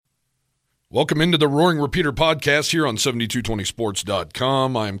Welcome into the Roaring Repeater podcast here on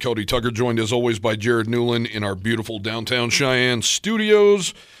 7220sports.com. I am Cody Tucker, joined as always by Jared Newland in our beautiful downtown Cheyenne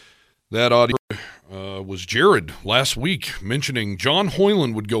studios. That audio was Jared last week mentioning John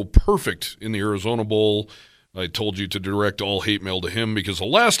Hoyland would go perfect in the Arizona Bowl. I told you to direct all hate mail to him because the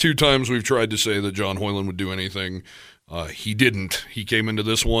last two times we've tried to say that John Hoyland would do anything, he didn't. He came into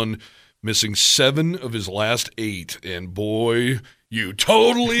this one missing 7 of his last 8, and boy, you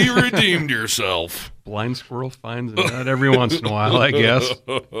totally redeemed yourself. Blind squirrel finds a nut every once in a while, I guess.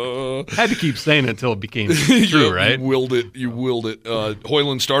 Had to keep saying it until it became true, right? You willed it.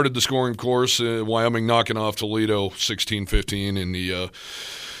 Hoyland started the scoring, of course. Wyoming knocking off Toledo 16-15 in the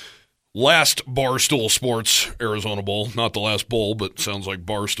last Barstool Sports Arizona Bowl. Not the last bowl, but sounds like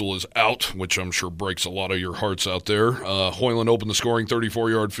Barstool is out, which I'm sure breaks a lot of your hearts out there. Hoyland opened the scoring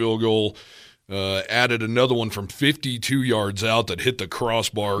 34-yard field goal. Added another one from 52 yards out that hit the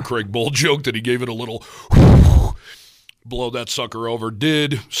crossbar. Craig Bull joked that he gave it a little blow that sucker over.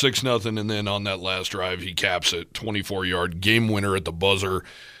 Did 6-0, and then on that last drive, he caps it. 24-yard game winner at the buzzer.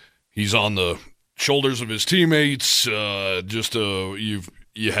 He's on the shoulders of his teammates. You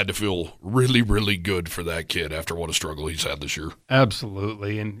had to feel really, really good for that kid after what a struggle he's had this year.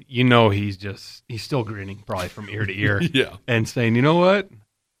 Absolutely, and you know he's still grinning probably from ear to ear. Yeah, and saying, you know what?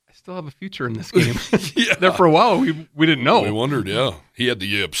 Still have a future in this game. Yeah. There for a while, we didn't know. We wondered, yeah. He had the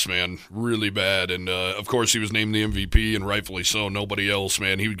yips, man, really bad. And, of course, he was named the MVP, and rightfully so. Nobody else,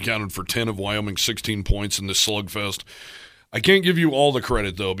 man. He counted for 10 of Wyoming's 16 points in this slugfest. I can't give you all the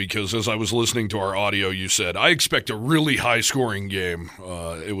credit, though, because as I was listening to our audio, you said, I expect a really high-scoring game.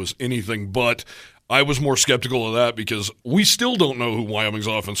 It was anything but. I was more skeptical of that because we still don't know who Wyoming's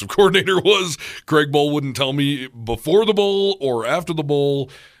offensive coordinator was. Craig Bull wouldn't tell me before the bowl or after the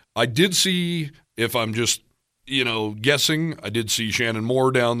bowl. I did see, if I'm just, guessing, I did see Shannon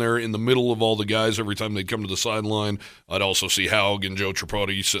Moore down there in the middle of all the guys every time they'd come to the sideline. I'd also see Haug and Joe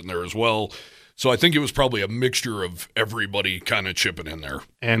Tripodi sitting there as well. So I think it was probably a mixture of everybody kind of chipping in there.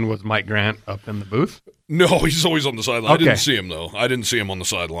 And was Mike Grant up in the booth? No, he's always on the sideline. Okay. I didn't see him, though. I didn't see him on the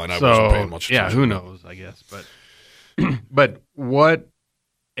sideline. I wasn't paying much attention. Yeah, who knows, I guess. But what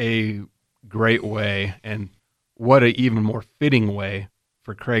a great way, and what an even more fitting way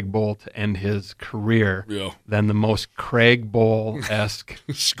for Craig Bull to end his career than the most Craig Bull-esque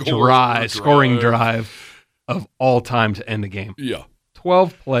scoring drive of all time to end the game. Yeah.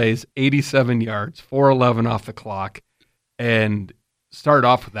 12 plays, 87 yards, 4:11 off the clock, and started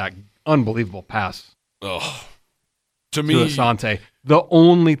off with that unbelievable pass to me, Asante. The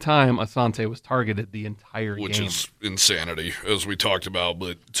only time Asante was targeted the entire game. Which is insanity, as we talked about.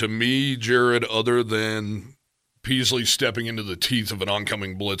 But to me, Jared, other than Peasley stepping into the teeth of an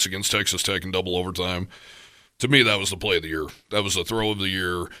oncoming blitz against Texas Tech in double overtime, to me, that was the play of the year. That was the throw of the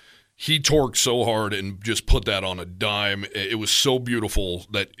year. He torqued so hard and just put that on a dime. It was so beautiful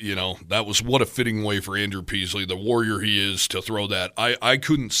that, that was what a fitting way for Andrew Peasley, the warrior he is, to throw that. I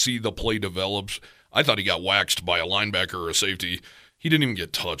couldn't see the play develop. I thought he got waxed by a linebacker or a safety. He didn't even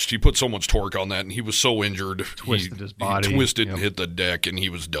get touched. He put so much torque on that, and he was so injured. Twisted his body. He twisted and hit the deck, and he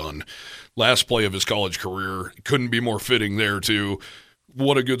was done. Last play of his college career. Couldn't be more fitting there, too.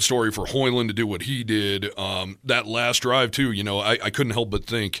 What a good story for Hoyland to do what he did. That last drive, too, I couldn't help but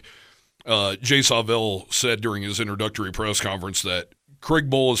think. Jay Savelle said during his introductory press conference that Craig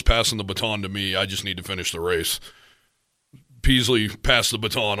Bull is passing the baton to me. I just need to finish the race. Peasley passed the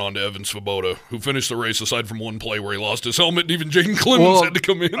baton on to Evan Svoboda, who finished the race aside from one play where he lost his helmet, and even Jaden Clemens had to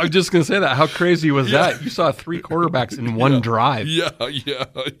come in. I was just going to say that. How crazy was that? You saw 3 quarterbacks in one drive. Yeah,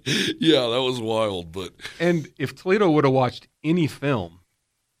 that was wild. And if Toledo would have watched any film,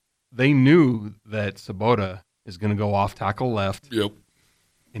 they knew that Svoboda is going to go off tackle left. Yep.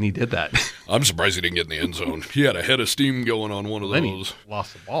 And he did that. I'm surprised he didn't get in the end zone. He had a head of steam going on one of then those. He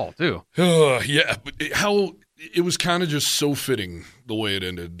lost the ball, too. Yeah, but it was kind of just so fitting the way it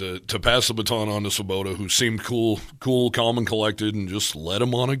ended to pass the baton on to Svoboda, who seemed cool, calm, and collected, and just let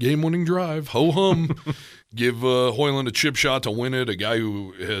him on a game-winning drive. Ho-hum. Give Hoyland a chip shot to win it, a guy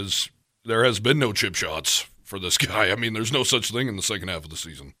who there has been no chip shots for this guy. I mean, there's no such thing in the second half of the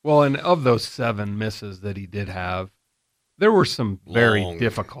season. Well, and of those 7 misses that he did have, there were some very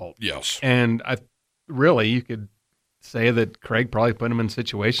difficult. Yes. And you could say that Craig probably put him in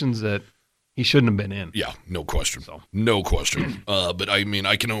situations that he shouldn't have been in. Yeah, no question. No question. But, I mean,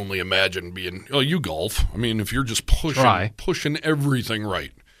 I can only imagine being, you golf. I mean, if you're just pushing everything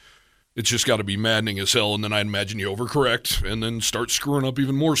right, it's just got to be maddening as hell. And then I'd imagine you overcorrect and then start screwing up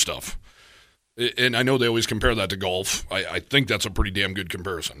even more stuff. And I know they always compare that to golf. I think that's a pretty damn good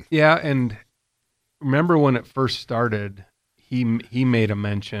comparison. Yeah, and remember when it first started, he made a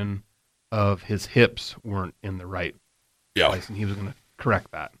mention of his hips weren't in the right place, and he was going to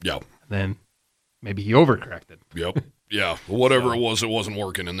correct that. Yeah. Then maybe he overcorrected. Yep. Yeah. Whatever it wasn't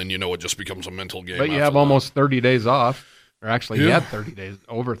working, and then it just becomes a mental game. But you have almost 30 days off, or actually he had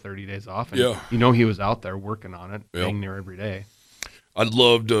over 30 days off, and he was out there working on it, being there every day. I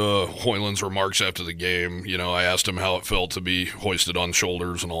loved Hoyland's remarks after the game. I asked him how it felt to be hoisted on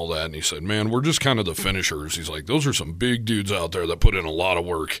shoulders and all that, and he said, man, we're just kind of the finishers. He's like, those are some big dudes out there that put in a lot of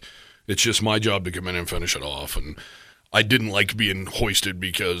work. It's just my job to come in and finish it off. And I didn't like being hoisted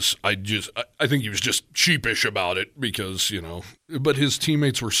because I think he was just sheepish about it because, but his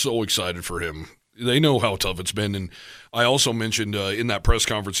teammates were so excited for him. They know how tough it's been. And I also mentioned in that press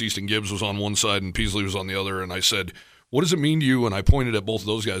conference, Easton Gibbs was on one side and Peasley was on the other, and I said, what does it mean to you? And I pointed at both of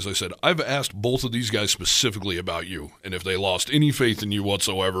those guys. I said, I've asked both of these guys specifically about you, and if they lost any faith in you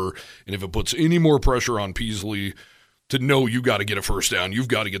whatsoever, and if it puts any more pressure on Peasley to know you got to get a first down, you've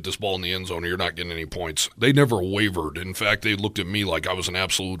got to get this ball in the end zone or you're not getting any points. They never wavered. In fact, they looked at me like I was an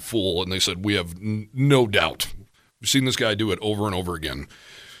absolute fool, and they said, we have no doubt. We've seen this guy do it over and over again.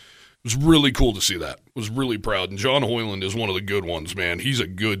 It was really cool to see that. I was really proud. And John Hoyland is one of the good ones, man. He's a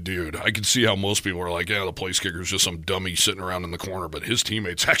good dude. I can see how most people are like, the place kicker is just some dummy sitting around in the corner. But his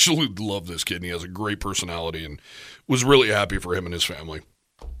teammates actually love this kid, and he has a great personality, and was really happy for him and his family.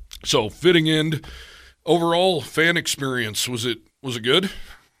 So, fitting in, overall fan experience, was it good?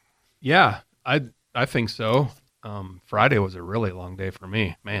 Yeah, I think so. Friday was a really long day for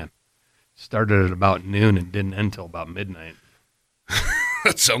me, man. Started at about noon and didn't end until about midnight.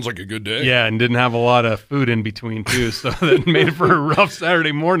 That sounds like a good day. Yeah, and didn't have a lot of food in between, too, so that made it for a rough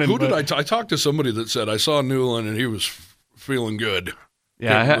Saturday morning. Who did I talked to somebody that said, I saw Newland and he was feeling good.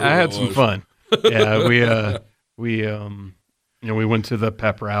 Yeah, I had some fun. Yeah, we went to the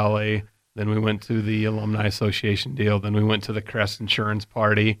pep rally, then we went to the Alumni Association deal, then we went to the Crest Insurance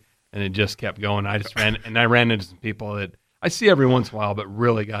party, and it just kept going. I ran into some people that I see every once in a while, but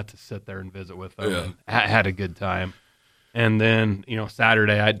really got to sit there and visit with them. Yeah. And had a good time. And then,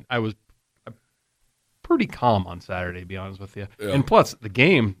 Saturday, I was pretty calm on Saturday, to be honest with you. Yeah. And plus, the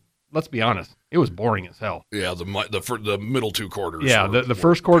game, let's be honest, it was boring as hell. Yeah, the middle two quarters. Yeah, the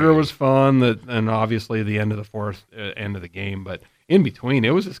first quarter was fun, and obviously the end of the fourth, end of the game. But in between, it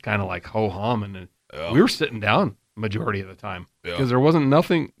was just kind of like ho-hum, and we were sitting down majority of the time because there wasn't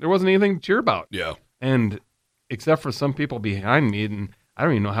anything to cheer about. Yeah. And except for some people behind me, and I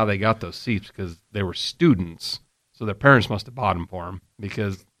don't even know how they got those seats because they were students. So their parents must have bought them for them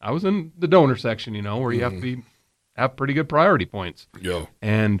because I was in the donor section, where you have to have pretty good priority points. Yeah.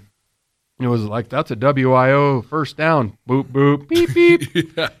 And it was like, that's a WIO first down. Boop, boop, beep,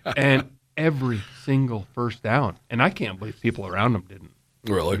 beep. Yeah. And every single first down. And I can't believe people around them didn't.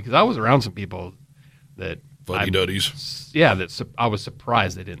 Really? Because I was around some people that fuddy-duddies. Yeah, I was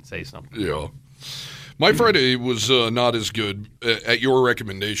surprised they didn't say something. Yeah. My Friday was not as good at your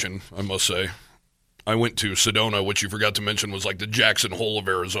recommendation, I must say. I went to Sedona, which you forgot to mention was like the Jackson Hole of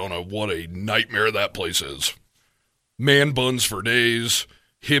Arizona. What a nightmare that place is. Man buns for days,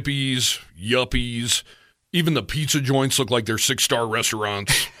 hippies, yuppies. Even the pizza joints look like they're 6-star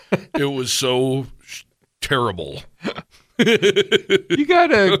restaurants. It was so terrible. You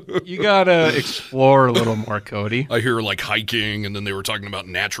gotta explore a little more, Cody. I hear like hiking, and then they were talking about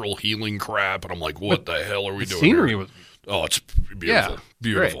natural healing crap, and I'm like, what the hell are we doing? Scenery was. Oh, it's beautiful,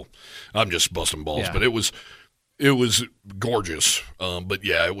 beautiful. Great. I'm just busting balls, but it was gorgeous. But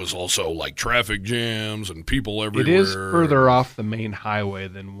yeah, it was also like traffic jams and people everywhere. It is further off the main highway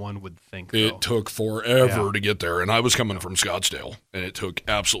than one would think. It took forever to get there, and I was coming from Scottsdale, and it took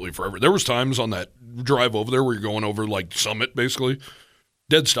absolutely forever. There was times on that drive over there where you're going over like Summit, basically,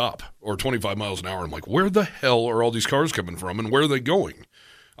 dead stop or 25 miles an hour. I'm like, where the hell are all these cars coming from, and where are they going?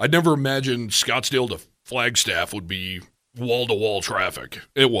 I'd never imagined Scottsdale to Flagstaff would be wall-to-wall traffic.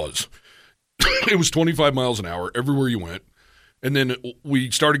 It was. It was 25 miles an hour everywhere you went. And then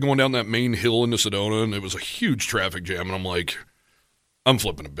we started going down that main hill into Sedona, and it was a huge traffic jam. And I'm like, I'm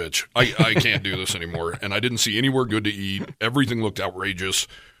flipping a bitch. I can't do this anymore. And I didn't see anywhere good to eat. Everything looked outrageous.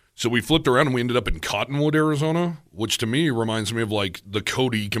 So we flipped around, and we ended up in Cottonwood, Arizona, which to me reminds me of like the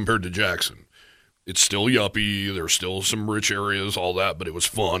Cody compared to Jackson. It's still yuppie. There's still some rich areas, all that, but it was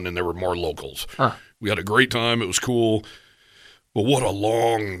fun, and there were more locals. Huh. We had a great time. It was cool. But what a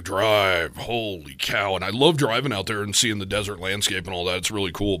long drive. Holy cow. And I love driving out there and seeing the desert landscape and all that. It's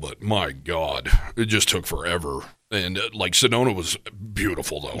really cool, but my God, it just took forever. And like Sedona was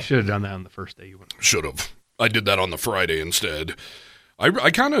beautiful, though. You should have done that on the first day you went. Should have. I did that on the Friday instead.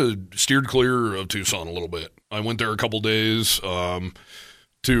 I kind of steered clear of Tucson a little bit. I went there a couple days.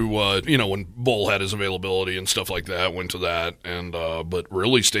 to, when Bull had his availability and stuff like that, went to that. And but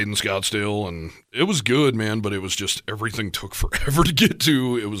really stayed in Scottsdale, and it was good, man, but it was just everything took forever to get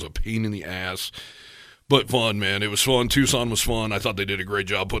to. It was a pain in the ass. But fun, man. It was fun. Tucson was fun. I thought they did a great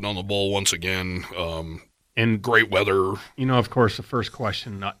job putting on the bowl once again. And great weather. Of course, the first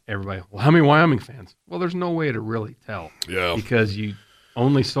question, not everybody, well, how many Wyoming fans? Well, there's no way to really tell. Yeah. Because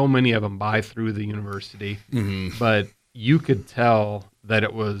only so many of them buy through the university. Mm-hmm. But you could tell that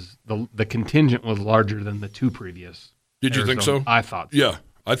it was, the contingent was larger than the two previous. Did you think so? I thought so. Yeah.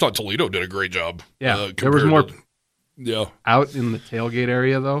 I thought Toledo did a great job. Yeah. There was more out in the tailgate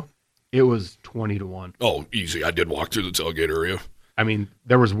area, though. It was 20-1. Oh, easy. I did walk through the tailgate area. I mean,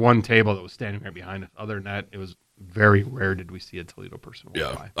 there was one table that was standing right behind us. Other than that, it was very rare did we see a Toledo person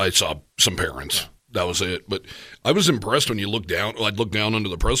walk by. I saw some parents. Yeah. That was it. But I was impressed when you look down. I'd look down into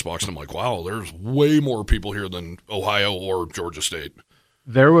the press box, and I'm like, wow, there's way more people here than Ohio or Georgia State.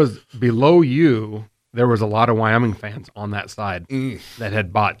 There was, below you, there was a lot of Wyoming fans on that side that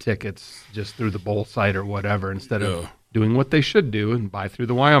had bought tickets just through the bowl site or whatever instead of doing what they should do and buy through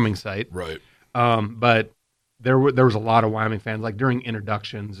the Wyoming site. Right. But there was a lot of Wyoming fans, like during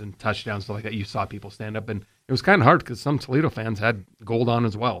introductions and touchdowns, stuff like that, you saw people stand up, and it was kind of hard because some Toledo fans had gold on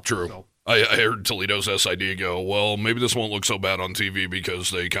as well. True. So. I heard Toledo's SID go, well, maybe this won't look so bad on TV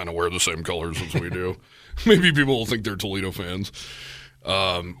because they kind of wear the same colors as we do. Maybe people will think they're Toledo fans.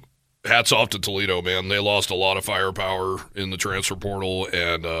 Hats off to Toledo, man. They lost a lot of firepower in the transfer portal,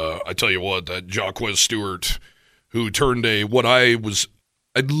 and I tell you what, that Jacquez Stewart, who turned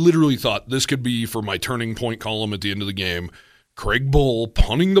I literally thought this could be for my turning point column at the end of the game. Craig Bull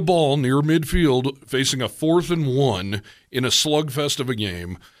punting the ball near midfield, facing a 4th and 1 in a slugfest of a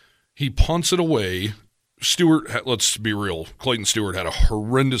game. He punts it away. Stewart, let's be real, Clayton Stewart had a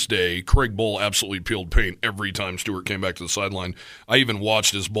horrendous day. Craig Bull absolutely peeled paint every time Stewart came back to the sideline. I even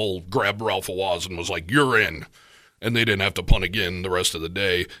watched his Bull grab Ralph Awaz and was like, you're in. And they didn't have to punt again the rest of the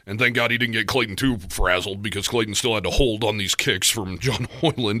day. And thank God he didn't get Clayton too frazzled because Clayton still had to hold on these kicks from John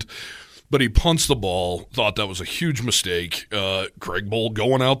Hoyland. But he punts the ball, thought that was a huge mistake. Craig Bull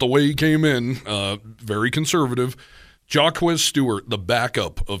going out the way he came in, very conservative. Jacquez Stewart, the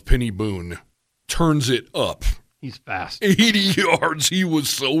backup of Penny Boone, turns it up. He's fast. 80 yards. He was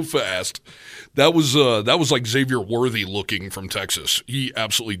so fast. That was like Xavier Worthy looking from Texas. He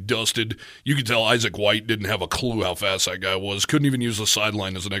absolutely dusted. You could tell Isaac White didn't have a clue how fast that guy was. Couldn't even use the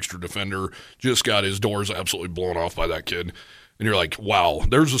sideline as an extra defender. Just got his doors absolutely blown off by that kid. And you're like, wow,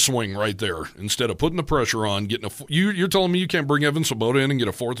 there's a swing right there. Instead of putting the pressure on, you're telling me you can't bring Evan Swoboda in and get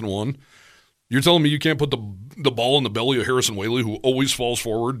a 4th and 1? You're telling me you can't put the ball in the belly of Harrison Whaley, who always falls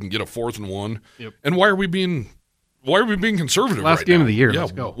forward, and get a 4th and 1? Yep. And why are we being conservative Last right game now? of the year. Yeah,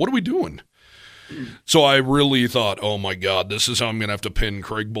 let's go. What are we doing? So I really thought, oh, my God, this is how I'm going to have to pin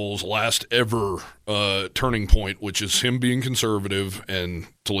Craig Bull's last ever turning point, which is him being conservative and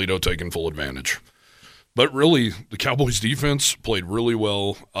Toledo taking full advantage. But really, the Cowboys' defense played really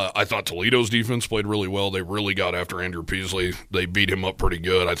well. I thought Toledo's defense played really well. They really got after Andrew Peasley. They beat him up pretty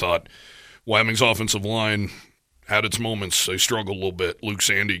good. I thought Wyoming's offensive line had its moments. They struggled a little bit. Luke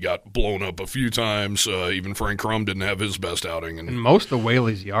Sandy got blown up a few times. Even Frank Crum didn't have his best outing. And most of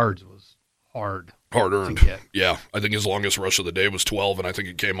Whaley's yards was hard-earned. Yeah, I think his longest rush of the day was 12, and I think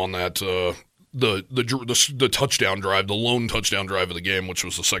it came on that the touchdown drive, the lone touchdown drive of the game, which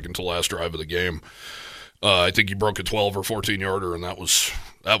was the second to last drive of the game. I think he broke a 12 or 14-yarder, and that was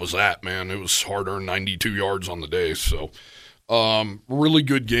that, man. It was hard-earned 92 yards on the day. So really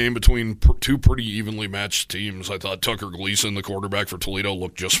good game between two pretty evenly matched teams. I thought Tucker Gleason, the quarterback for Toledo,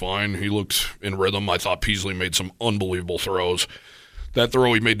 looked just fine. He looked in rhythm. I thought Peasley made some unbelievable throws. That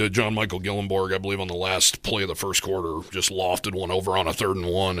throw he made to John Michael Gillenborg, I believe on the last play of the first quarter, just lofted one over on a 3rd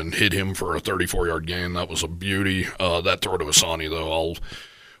and 1 and hit him for a 34-yard gain. That was a beauty. That throw to Asani, though,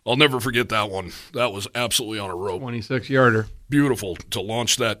 I'll never forget that one. That was absolutely on a rope. 26-yarder. Beautiful. To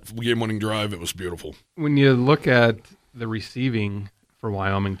launch that game-winning drive, it was beautiful. When you look at the receiving for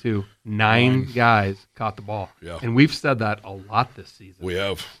Wyoming, too, 9 guys caught the ball. Yeah. And we've said that a lot this season. We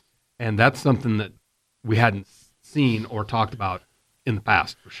have. And that's something that we hadn't seen or talked about in the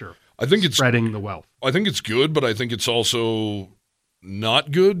past, for sure. I think it's spreading the wealth. I think it's good, but I think it's also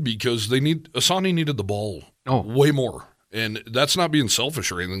not good because Asani needed the ball way more. And that's not being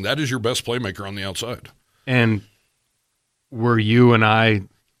selfish or anything. That is your best playmaker on the outside. And were you and I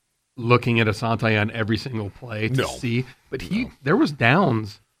looking at Asante on every single play to see? But there was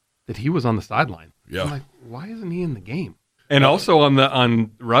downs that he was on the sideline. Yeah. I'm like, why isn't he in the game? And also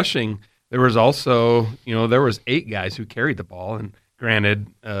on rushing, there was also, there was 8 guys who carried the ball. And granted,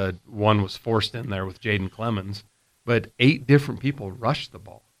 one was forced in there with Jaden Clemens. but 8 different people rushed the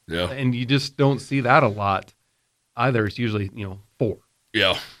ball. Yeah. And you just don't see that a lot either. It's usually, 4.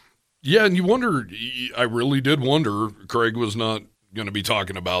 Yeah. Yeah, and you wonder, I really did wonder, Craig was not going to be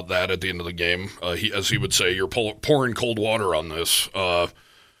talking about that at the end of the game. As he would say, you're pouring cold water on this.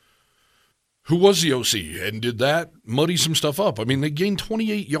 Who was the OC, and did that muddy some stuff up? I mean, they gained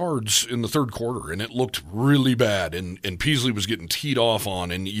 28 yards in the third quarter, and it looked really bad, and Peasley was getting teed off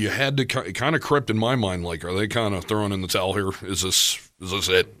on, and you had to – it kind of crept in my mind, like, are they kind of throwing in the towel here? Is this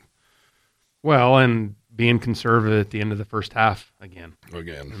it? Well, and being conservative at the end of the first half again.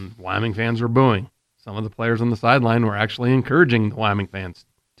 And Wyoming fans were booing. Some of the players on the sideline were actually encouraging the Wyoming fans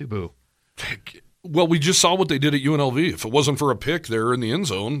to boo. Well, we just saw what they did at UNLV. If it wasn't for a pick there in the end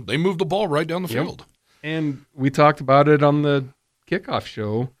zone, they moved the ball right down the field. And we talked about it on the kickoff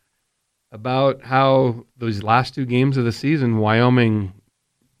show about how those last 2 games of the season, Wyoming,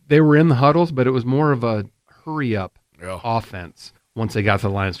 they were in the huddles, but it was more of a hurry-up offense once they got to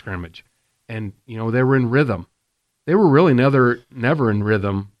the line of scrimmage. And, they were in rhythm. They were really never in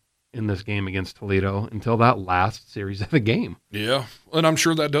rhythm in this game against Toledo until that last series of the game. Yeah, and I'm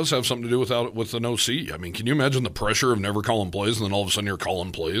sure that does have something to do with an OC. I mean, can you imagine the pressure of never calling plays and then all of a sudden you're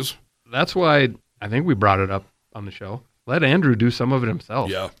calling plays? That's why I think we brought it up on the show. Let Andrew do some of it himself.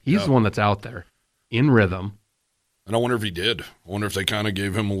 Yeah. He's the one that's out there in rhythm. And I wonder if he did. I wonder if they kind of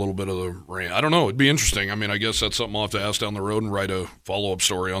gave him a little bit of the rein. I don't know. It'd be interesting. I mean, I guess that's something I'll have to ask down the road and write a follow-up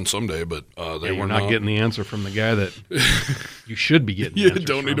story on someday. But we're not getting the answer from the guy that you should be getting. You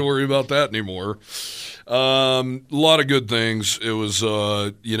don't need to worry about that anymore. A lot of good things. It was,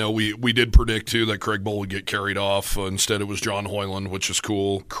 we did predict, too, that Craig Bohl would get carried off. Instead, it was John Hoyland, which is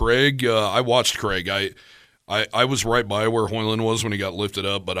cool. Craig, I watched Craig. I was right by where Hoyland was when he got lifted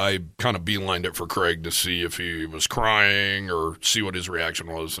up, but I kind of beelined it for Craig to see if he was crying or see what his reaction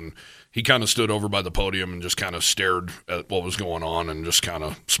was. And he kind of stood over by the podium and just kind of stared at what was going on and just kind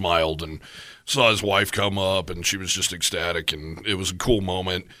of smiled and saw his wife come up, and she was just ecstatic, and it was a cool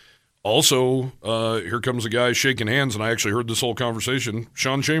moment. Also, here comes a guy shaking hands, and I actually heard this whole conversation.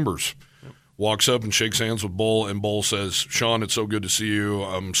 Sean Chambers walks up and shakes hands with Bohl, and Bohl says, "Sean, it's so good to see you.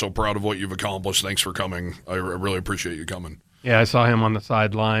 I'm so proud of what you've accomplished. Thanks for coming. I really appreciate you coming." Yeah, I saw him on the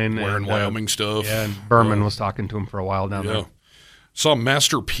sideline. Wearing Wyoming stuff. Yeah, and Berman was talking to him for a while down there. Saw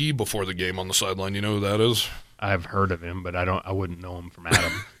Master P before the game on the sideline. You know who that is? I've heard of him, but I wouldn't know him from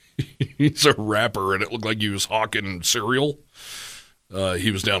Adam. He's a rapper, and it looked like he was hawking cereal. He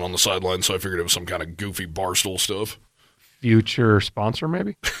was down on the sideline, so I figured it was some kind of goofy Barstool stuff. Future sponsor,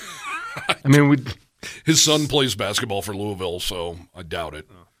 maybe? I mean, his son plays basketball for Louisville, so I doubt it.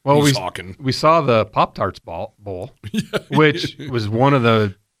 Well, he's hawking. We saw the Pop-Tarts bowl, which was one of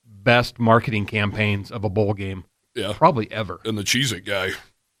the best marketing campaigns of a bowl game, probably ever. And the Cheez-It guy,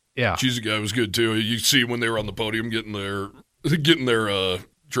 Cheez-It guy was good too. You see when they were on the podium getting their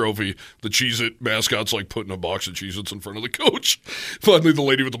trophy, the Cheez-It mascot's like putting a box of Cheez-Its in front of the coach. Finally, the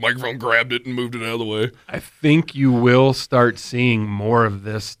lady with the microphone grabbed it and moved it out of the way. I think you will start seeing more of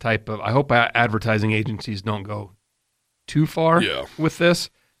this type of – I hope advertising agencies don't go too far with this,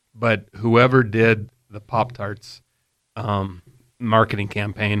 but whoever did the Pop-Tarts marketing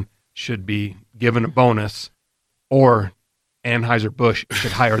campaign should be given a bonus, or Anheuser-Busch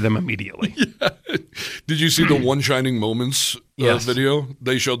should hire them immediately. Did you see the One Shining Moments video?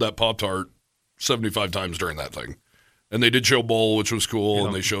 They showed that Pop-Tart 75 times during that thing. And they did show Bohl, which was cool,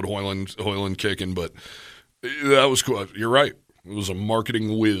 and they showed Hoyland kicking, but that was cool. You're right. It was a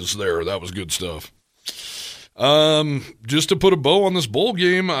marketing whiz there. That was good stuff. Just to put a bow on this bowl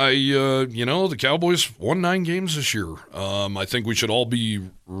game, the Cowboys won 9 games this year. I think we should all be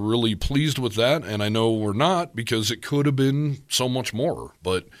really pleased with that, and I know we're not, because it could have been so much more.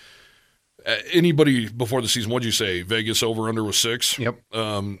 But anybody before the season, what'd you say? Vegas over-under was 6? Yep.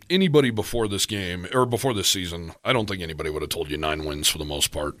 Anybody before this game, or before this season, I don't think anybody would have told you 9 wins for the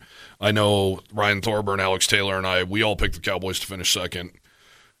most part. I know Ryan Thorburn, Alex Taylor, and we all picked the Cowboys to finish second.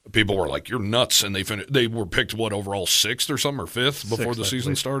 People were like, "You're nuts," and they were picked overall 6th or something, or 5th before the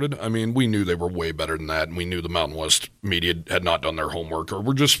season started. I mean, we knew they were way better than that, and we knew the Mountain West media had not done their homework, or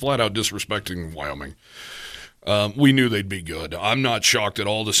were just flat out disrespecting Wyoming. We knew they'd be good. I'm not shocked at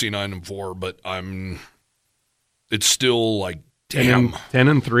all to see 9-4, but it's still like, damn.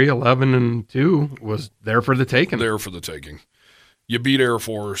 10-3, 11-2 was there for the taking. There for the taking. You beat Air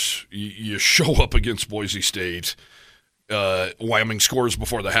Force. You show up against Boise State. Wyoming scores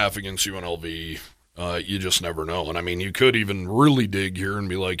before the half against UNLV. You just never know. And, I mean, you could even really dig here and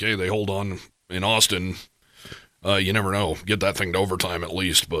be like, hey, they hold on in Austin. You never know. Get that thing to overtime at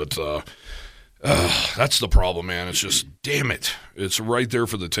least. But That's the problem, man. It's just, damn it. It's right there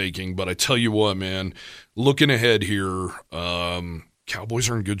for the taking. But I tell you what, man, looking ahead here, Cowboys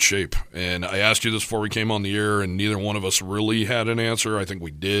are in good shape. And I asked you this before we came on the air, and neither one of us really had an answer. I think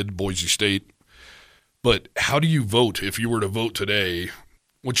we did, Boise State. But how do you vote if you were to vote today,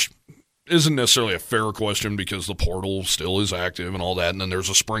 which isn't necessarily a fair question because the portal still is active and all that, and then there's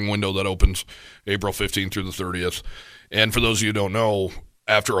a spring window that opens April 15th through the 30th. And for those of you who don't know,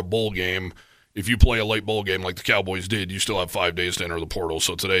 after a bowl game, if you play a late bowl game like the Cowboys did, you still have 5 days to enter the portal.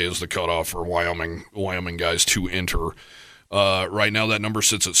 So today is the cutoff for Wyoming guys to enter. Right now that number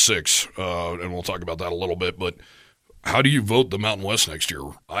sits at 6, and we'll talk about that a little bit. But how do you vote the Mountain West next year?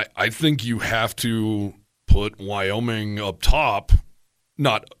 I think you have to put Wyoming up top,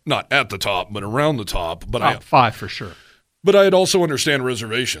 not at the top, but around the top. But top 5 for sure. But I'd also understand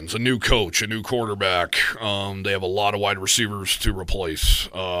reservations. A new coach, a new quarterback. They have a lot of wide receivers to replace.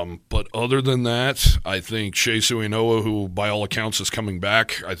 But other than that, I think Shea Suinoa, who by all accounts is coming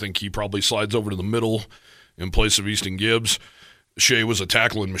back, I think he probably slides over to the middle in place of Easton Gibbs. Shea was a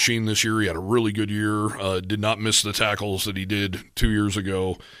tackling machine this year. He had a really good year. Did not miss the tackles that he did 2 years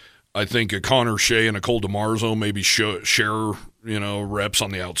ago. I think a Connor Shea and a Cole DeMarzo maybe share reps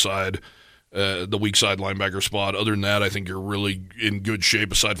on the outside. The weak side linebacker spot. Other than that, I think you're really in good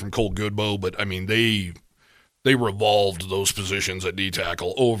shape aside from Cole Goodbow. But, I mean, they revolved those positions at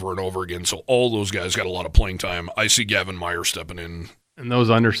D-tackle over and over again, so all those guys got a lot of playing time. I see Gavin Meyer stepping in. And those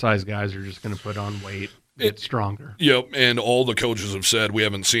undersized guys are just going to put on weight, get stronger. Yep, and all the coaches have said, we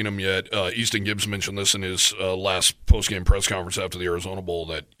haven't seen him yet. Easton Gibbs mentioned this in his last post-game press conference after the Arizona Bowl,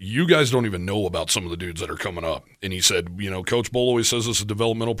 that you guys don't even know about some of the dudes that are coming up. And he said, Coach Bowl always says this is a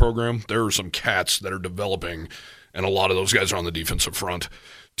developmental program. There are some cats that are developing, and a lot of those guys are on the defensive front.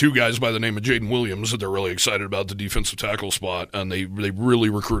 2 guys by the name of Jaden Williams that they're really excited about the defensive tackle spot, and they really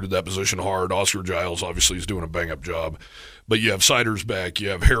recruited that position hard. Oscar Giles obviously is doing a bang-up job. But you have Siders back, you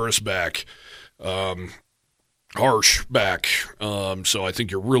have Harris back, Harsh back. So I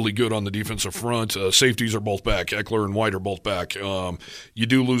think you're really good on the defensive front. Safeties are both back. Eckler and White are both back. You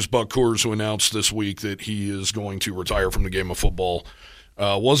do lose Buck Coors, who announced this week that he is going to retire from the game of football.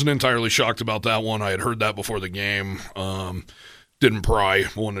 Wasn't entirely shocked about that one. I had heard that before the game. Didn't pry.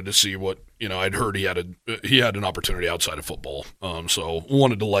 Wanted to see what I'd heard he had an opportunity outside of football. So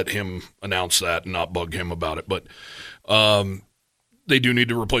wanted to let him announce that and not bug him about it. But they do need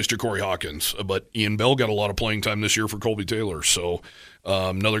to replace Ja'Cory Hawkins. But Ian Bell got a lot of playing time this year for Colby Taylor. So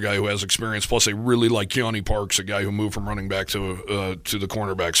another guy who has experience. Plus, they really like Keone Parks, a guy who moved from running back to the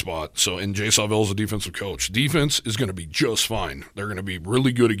cornerback spot. So, and Jay Savelle is a defensive coach. Defense is going to be just fine. They're going to be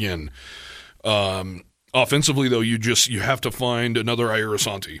really good again. Offensively, though, you have to find another Ira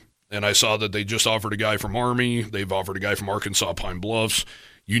Asante. And I saw that they just offered a guy from Army. They've offered a guy from Arkansas Pine Bluffs.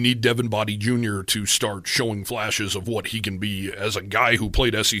 You need Devin Body Jr. to start showing flashes of what he can be as a guy who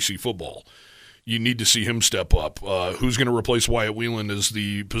played SEC football. You need to see him step up. Who's going to replace Wyatt Whelan as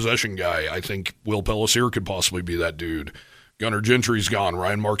the possession guy? I think Will Pellissier could possibly be that dude. Gunnar Gentry's gone.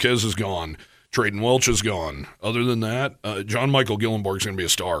 Ryan Marquez is gone. Trayton Welch is gone. Other than that, John Michael Gillenborg's going to be a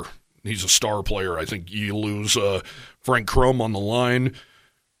star. He's a star player. I think you lose Frank Crum on the line.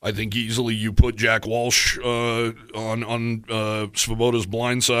 I think easily you put Jack Walsh on Svoboda's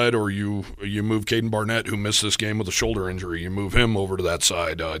blind side, or you move Caden Barnett, who missed this game with a shoulder injury. You move him over to that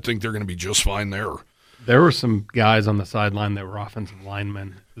side. I think they're going to be just fine there. There were some guys on the sideline that were offensive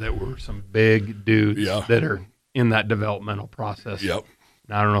linemen that were some big dudes that are in that developmental process. Yep.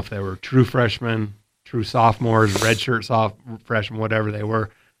 And I don't know if they were true freshmen, true sophomores, redshirt freshmen, whatever they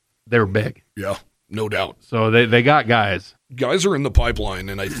were. They were big. Yeah, no doubt. So they got guys. Guys are in the pipeline,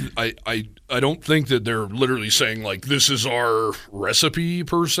 and I don't think that they're literally saying, like, this is our recipe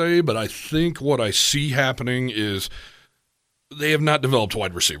per se, but I think what I see happening is they have not developed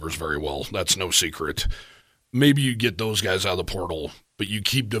wide receivers very well. That's no secret. Maybe you get those guys out of the portal, but you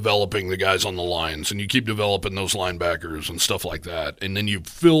keep developing the guys on the lines, and you keep developing those linebackers and stuff like that, and then you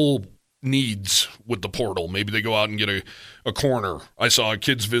fill needs with the portal. Maybe they go out and get a corner. I saw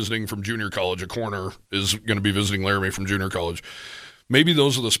kids visiting from junior college. A corner is going to be visiting Laramie from junior college. Maybe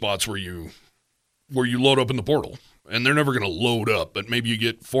those are the spots where you load up in the portal. And they're never going to load up, but maybe you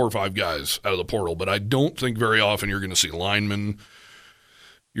get 4 or 5 guys out of the portal. But I don't think very often you're going to see linemen.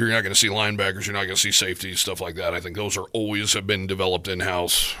 You're not going to see linebackers. You're not going to see safeties, stuff like that. I think those are always have been developed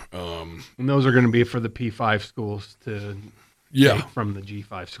in-house. And those are going to be for the P5 schools to take from the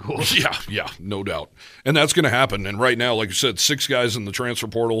G5 schools. Yeah, no doubt. And that's going to happen. And right now, like you said, 6 guys in the transfer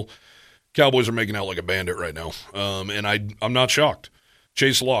portal. Cowboys are making out like a bandit right now. And I'm not shocked.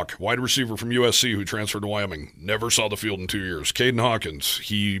 Chase Locke, wide receiver from USC who transferred to Wyoming, never saw the field in 2 years. Caden Hawkins,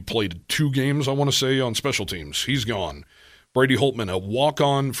 he played 2 games, I want to say, on special teams. He's gone. Brady Holtman, a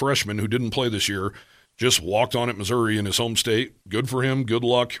walk-on freshman who didn't play this year, just walked on at Missouri in his home state. Good for him. Good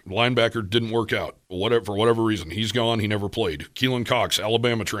luck. Linebacker didn't work out. For whatever reason, he's gone. He never played. Keelan Cox,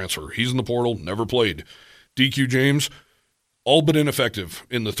 Alabama transfer. He's in the portal. Never played. DQ James, all but ineffective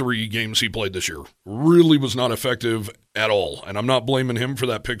in the 3 games he played this year. Really was not effective at all. And I'm not blaming him for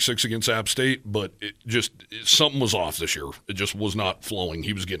that pick 6 against App State, but something was off this year. It just was not flowing.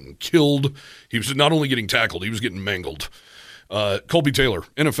 He was getting killed. He was not only getting tackled, he was getting mangled. Colby Taylor,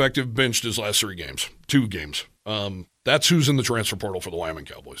 ineffective, benched his last 2 games. That's who's in the transfer portal for the Wyoming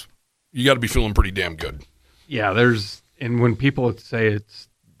Cowboys. You got to be feeling pretty damn good. Yeah, and when people say it's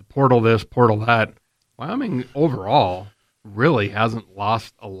the portal this, portal that, Wyoming overall really hasn't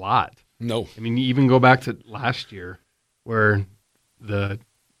lost a lot. No. I mean, you even go back to last year where the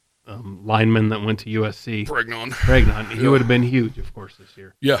lineman that went to USC, Pregnon, he would have been huge, of course, this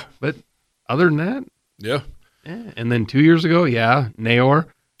year. Yeah. But other than that, yeah. And then 2 years ago, Naor.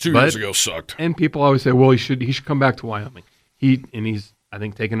 2 years ago sucked. And people always say, well, he should come back to Wyoming. He's I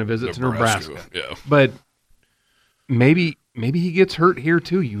think taking a visit to Nebraska. Yeah. But maybe he gets hurt here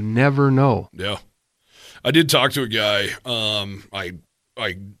too. You never know. Yeah. I did talk to a guy.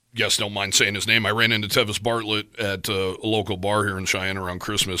 I guess don't mind saying his name. I ran into Tevis Bartlett at a local bar here in Cheyenne around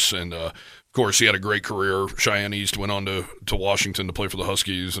Christmas, and of course he had a great career. Cheyenne East, went on to Washington to play for the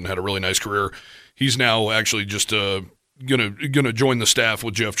Huskies and had a really nice career. He's now actually just gonna join the staff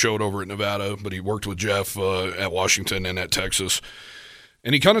with Jeff Choate over at Nevada, but he worked with Jeff at Washington and at Texas.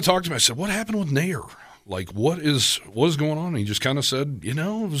 And he kind of talked to me. I said, "What happened with Nair? Like, what is going on?" And he just kind of said, it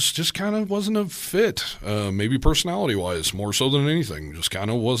was just kind of wasn't a fit, maybe personality-wise, more so than anything. Just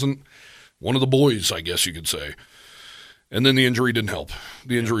kind of wasn't one of the boys, I guess you could say. And then the injury didn't help.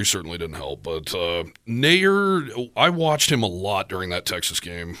 The injury certainly didn't help. But Nair, I watched him a lot during that Texas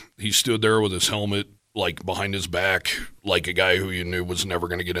game. He stood there with his helmet, like, behind his back, like a guy who you knew was never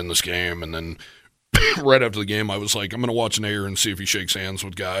going to get in this game. And then right after the game, I was like, I'm going to watch Nair and see if he shakes hands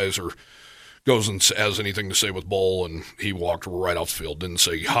with guys or goes and has anything to say with Bull, and he walked right off the field. Didn't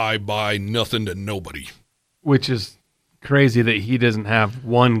say hi, bye, nothing to nobody. Which is crazy that he doesn't have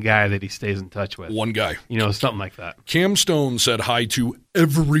one guy that he stays in touch with. One guy. Something like that. Cam Stone said hi to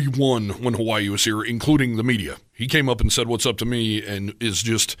everyone when Hawaii was here, including the media. He came up and said, "What's up?" to me, and is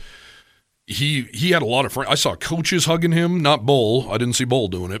just he had a lot of friends. I saw coaches hugging him, not Bull. I didn't see Bull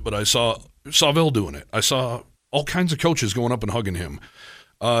doing it, but I saw Savell doing it. I saw all kinds of coaches going up and hugging him.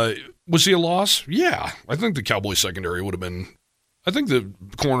 Was he a loss? Yeah. I think the Cowboys secondary would have been – I think the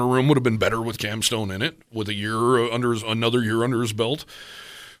corner room would have been better with Cam Stone in it, with another year under his belt.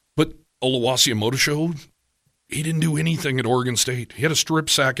 But Oluwasi Omotosho, he didn't do anything at Oregon State. He had a strip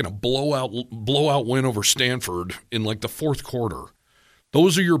sack and a blowout win over Stanford in like the 4th quarter.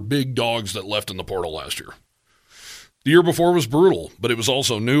 Those are your big dogs that left in the portal last year. The year before was brutal, but it was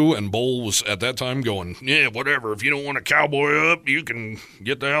also new, and Bull was at that time going, yeah, whatever. If you don't want a Cowboy up, you can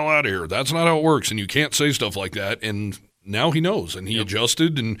get the hell out of here. That's not how it works, and you can't say stuff like that. And now he knows, and he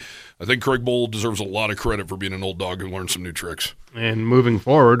adjusted, and I think Craig Bull deserves a lot of credit for being an old dog who learned some new tricks. And moving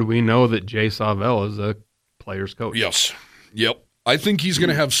forward, we know that Jay Savell is a player's coach. Yes. Yep. I think he's going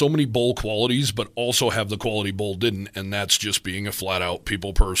to have so many Bull qualities, but also have the quality Bull didn't, and that's just being a flat-out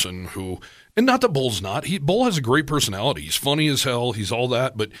people person who – and not that Bull's not. Bull has a great personality. He's funny as hell. He's all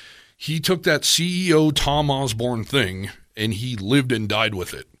that, but he took that CEO Tom Osborne thing, and he lived and died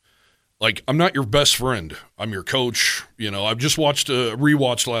with it. Like, I'm not your best friend. I'm your coach. I've just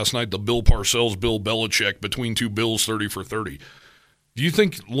rewatched last night the Bill Parcells, Bill Belichick, between two Bills 30 for 30. Do you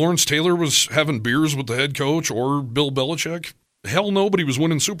think Lawrence Taylor was having beers with the head coach or Bill Belichick? Hell no, but he was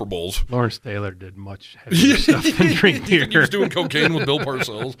winning Super Bowls. Lawrence Taylor did much heavier stuff than drink beer. He was doing cocaine with Bill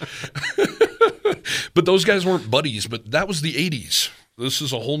Parcells. But those guys weren't buddies, but that was the 80s. This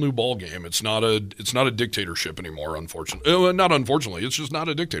is a whole new ball game. It's not a dictatorship anymore, unfortunately. Not unfortunately, it's just not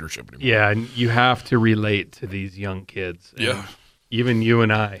a dictatorship anymore. Yeah, and you have to relate to these young kids. Yeah. Even you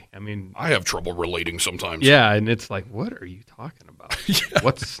and I. I mean, I have trouble relating sometimes. Yeah, and it's like, what are you talking about? Yeah.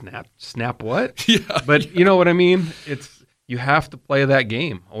 What's snap what? Yeah. But you know what I mean? You have to play that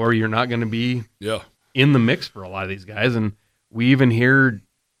game, or you're not going to be in the mix for a lot of these guys. And we even hear,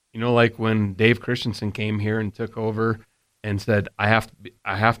 like when Dave Christensen came here and took over and said, I have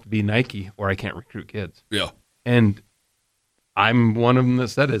to be Nike or I can't recruit kids. Yeah. And I'm one of them that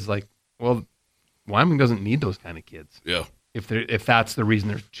said is like, well, Wyoming doesn't need those kind of kids. Yeah. If that's the reason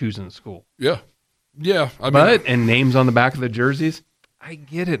they're choosing the school. Yeah. Yeah. And names on the back of the jerseys, I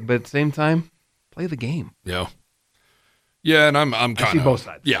get it. But at the same time, play the game. Yeah. Yeah, and I'm kind of see both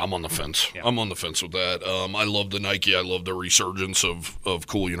sides. Yeah, I'm on the fence. Yeah. I'm on the fence with that. I love the Nike. I love the resurgence of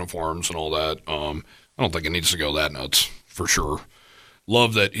cool uniforms and all that. I don't think it needs to go that nuts for sure.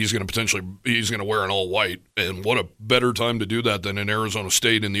 Love that he's going to wear an all white, and what a better time to do that than in Arizona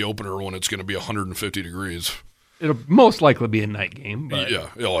State in the opener when it's going to be 150 degrees. It'll most likely be a night game, but Yeah,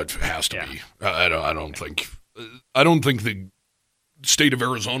 it has to be. I don't think the state of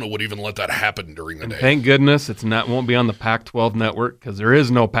Arizona would even let that happen during the day. Thank goodness won't be on the Pac-12 network, because there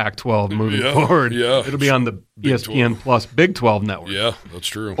is no Pac-12 moving forward. Yeah, it'll be on the ESPN Plus Big 12 network. Yeah, that's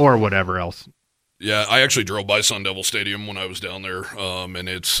true. Or whatever else. Yeah, I actually drove by Sun Devil Stadium when I was down there, and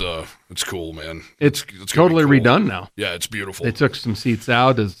it's cool, man. It's totally cool. redone now. Yeah, it's beautiful. They took some seats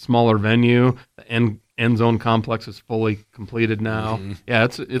out, a smaller venue. The end zone complex is fully completed now. Mm-hmm. Yeah,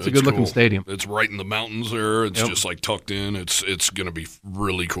 it's a good looking stadium. It's right in the mountains there. It's just like tucked in. It's going to be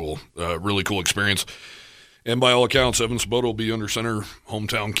really cool. Really cool experience. And by all accounts, Evan Svoboda will be under center.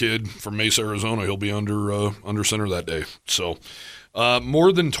 Hometown kid from Mesa, Arizona. He'll be under center that day. So.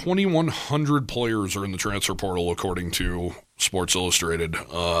 More than 2,100 players are in the transfer portal, according to Sports Illustrated.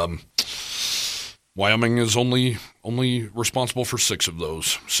 Wyoming is only responsible for 6 of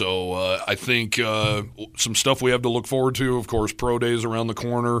those. So I think some stuff we have to look forward to. Of course, pro days around the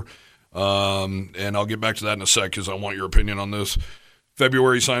corner, and I'll get back to that in a sec because I want your opinion on this.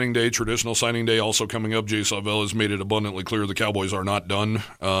 February signing day, traditional signing day, also coming up. Jay Sawvel has made it abundantly clear the Cowboys are not done,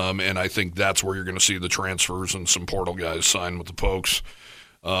 and I think that's where you're going to see the transfers and some portal guys sign with the Pokes.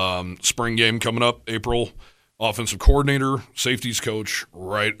 Spring game coming up, April. Offensive coordinator, safeties coach,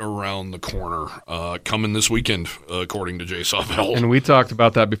 right around the corner, coming this weekend, according to Jay Sawvel. And we talked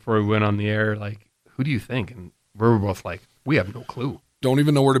about that before we went on the air. Like, who do you think? And we were both like, we have no clue. Don't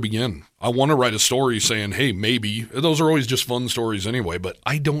even know where to begin. I want to write a story saying, hey, maybe. Those are always just fun stories anyway, but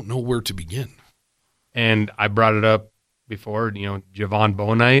I don't know where to begin. And I brought it up before, Javon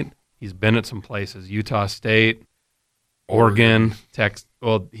Bonite, he's been at some places, Utah State, Oregon, Texas.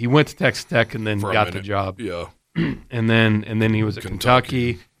 Well, he went to Texas Tech and then got the job. Yeah. and then he was at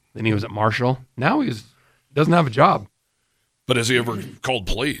Kentucky. Then he was at Marshall. Now he doesn't have a job. But has he ever called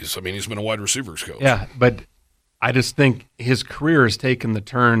plays? I mean, he's been a wide receivers coach. Yeah, but I just think his career has taken the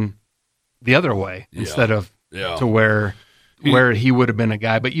turn the other way instead of to where he would have been a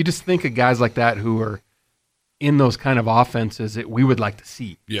guy. But you just think of guys like that who are in those kind of offenses that we would like to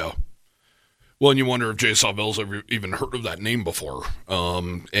see. Yeah. Well, and you wonder if Jay Sawvel's ever even heard of that name before.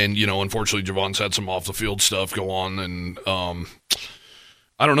 And, unfortunately, Javon's had some off-the-field stuff go on. And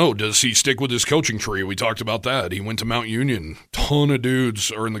I don't know. Does he stick with his coaching tree? We talked about that. He went to Mount Union. Ton of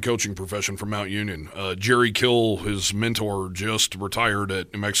dudes are in the coaching profession from Mount Union. Jerry Kill, his mentor, just retired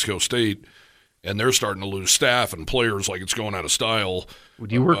at New Mexico State, and they're starting to lose staff and players like it's going out of style.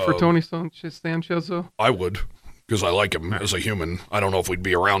 Would you work for Tony Sanchez, though? I would, because I like him as a human. I don't know if we'd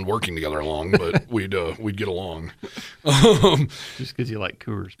be around working together long, but we'd get along. Just because you like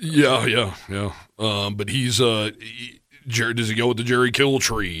Coors. Yeah. But he's does he go with the Jerry Kill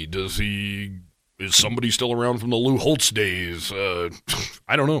tree? Is somebody still around from the Lou Holtz days?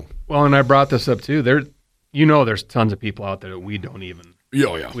 I don't know. Well, and I brought this up too. There's tons of people out there that we don't even.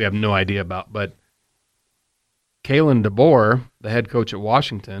 Yeah. We have no idea about. But Kalen DeBoer, the head coach at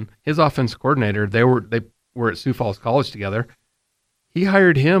Washington, his offensive coordinator, they were at Sioux Falls College together. He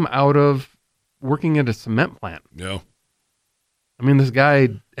hired him out of working at a cement plant. Yeah. I mean, this guy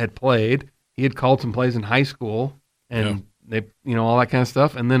had played. He had called some plays in high school. And they, all that kind of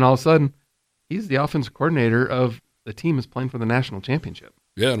stuff. And then all of a sudden, he's the offensive coordinator of the team is playing for the national championship.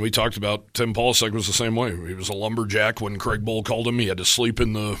 Yeah, and we talked about Tim Polasek was the same way. He was a lumberjack when Craig Bull called him. He had to sleep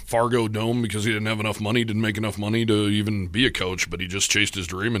in the Fargo Dome because he didn't have enough money, didn't make enough money to even be a coach, but he just chased his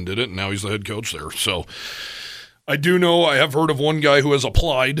dream and did it, and now he's the head coach there. So I do know, I have heard of one guy who has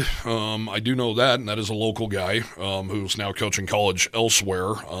applied. I do know that, and that is a local guy who's now coaching college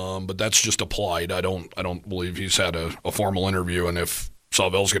elsewhere. But that's just applied. I don't believe he's had a formal interview. And if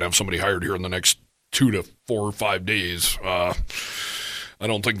Sawvel's going to have somebody hired here in the next 2 to 4 or 5 days, I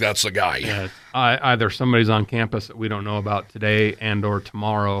don't think that's the guy. Yeah, either somebody's on campus that we don't know about today and or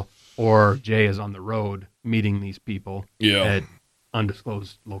tomorrow, or Jay is on the road meeting these people at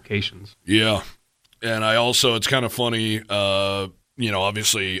undisclosed locations. Yeah. And it's kind of funny,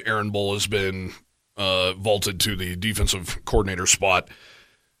 obviously Aaron Bull has been vaulted to the defensive coordinator spot.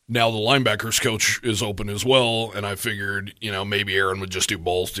 Now the linebackers coach is open as well, and I figured, maybe Aaron would just do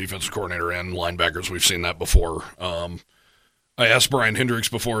both, defensive coordinator and linebackers. We've seen that before. I asked Brian Hendricks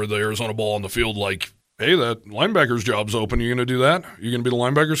before the Arizona Bowl on the field, like, hey, that linebacker's job's open. You going to do that? You going to be the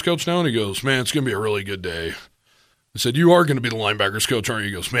linebackers coach now? And he goes, man, it's going to be a really good day. I said, you are going to be the linebackers coach, aren't you?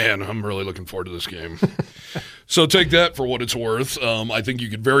 He goes, man, I'm really looking forward to this game. So take that for what it's worth. I think you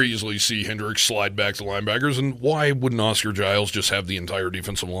could very easily see Hendricks slide back to linebackers, and why wouldn't Oscar Giles just have the entire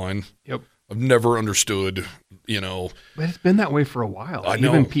defensive line? Yep. I've never understood, But it's been that way for a while. I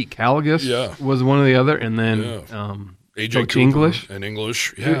know. Even Pete Caligus was one of the other, and then AJ Coach Cooper English. and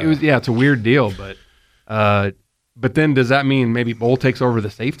English. Yeah. It's a weird deal, but then does that mean maybe Bull takes over the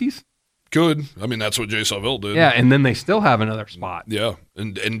safeties? Good. I mean, that's what Jay Saville did. Yeah, and then they still have another spot. Yeah,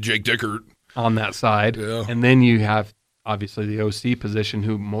 and Jake Dickert on that side. Yeah. And then you have, obviously, the OC position,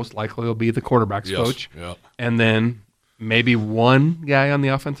 who most likely will be the quarterback's coach. Yeah. And then maybe one guy on the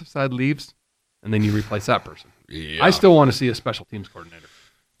offensive side leaves, and then you replace that person. Yeah. I still want to see a special teams coordinator.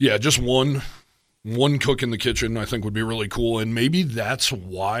 Yeah, just one cook in the kitchen I think would be really cool, and maybe that's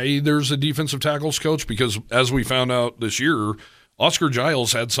why there's a defensive tackles coach, because as we found out this year, Oscar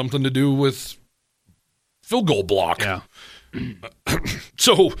Giles had something to do with field goal block. Yeah.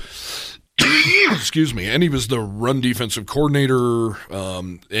 So, excuse me, and he was the run defensive coordinator,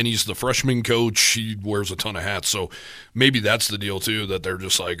 and he's the freshman coach. He wears a ton of hats, so maybe that's the deal too, that they're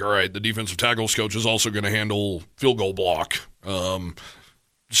just like, all right, the defensive tackles coach is also going to handle field goal block.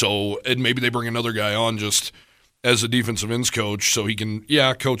 So, and maybe they bring another guy on just as a defensive ends coach so he can,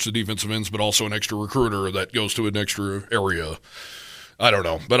 coach the defensive ends, but also an extra recruiter that goes to an extra area. I don't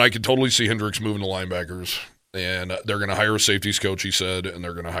know, but I could totally see Hendricks moving to linebackers, and they're going to hire a safeties coach, he said, and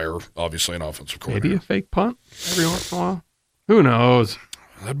they're going to hire, obviously, an offensive coordinator. Maybe a fake punt every once in a while. Who knows?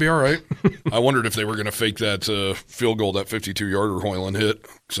 That'd be all right. I wondered if they were going to fake that field goal, that 52-yarder Hoyland hit,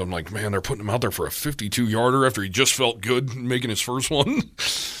 because I'm like, man, they're putting him out there for a 52-yarder after he just felt good making his first one.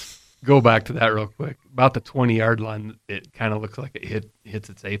 Go back to that real quick. About the 20-yard line, it kind of looks like it hits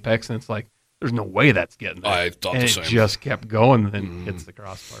its apex, and it's like, there's no way that's getting there. I thought and the same. It just kept going and then hits the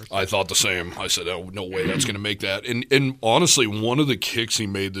crossbars. I thought the same. I said, oh, no way that's going to make that. And honestly, one of the kicks he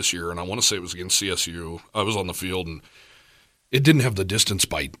made this year, and I want to say it was against CSU, I was on the field, and it didn't have the distance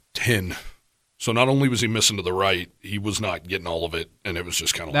by 10. So not only was he missing to the right, he was not getting all of it, and it was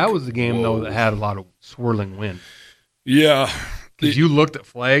just kind of that like, was the game, whoa. though, that had a lot of swirling wind. Yeah. Because you looked at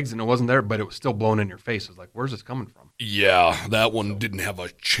flags, and it wasn't there, but it was still blowing in your face. It was like, where's this coming from? Yeah, that one didn't have a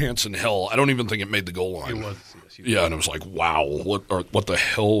chance in hell. I don't even think it made the goal line. It was. Yeah, and it was like, wow, what the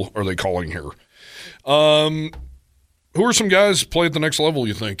hell are they calling here? Who are some guys play at the next level,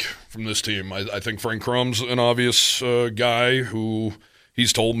 you think, from this team? I think Frank Crum's an obvious guy who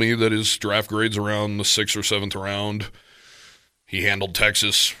he's told me that his draft grade's around the 6th or 7th round. He handled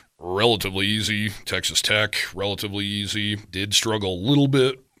Texas relatively easy. Texas Tech, relatively easy. Did struggle a little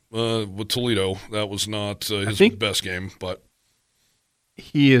bit with Toledo. That was not his best game, but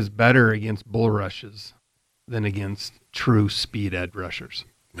he is better against bull rushes than against true speed edge rushers.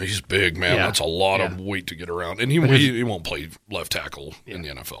 He's big, man. Yeah. That's a lot of weight to get around. And he won't play left tackle in the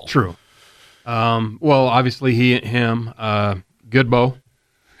NFL. True. Well, obviously him, Goodbow.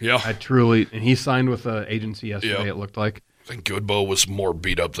 Yeah. And he signed with an agency yesterday, it looked like. I think Goodbow was more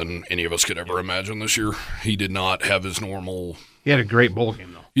beat up than any of us could ever imagine this year. He did not have his normal. He had a great bowl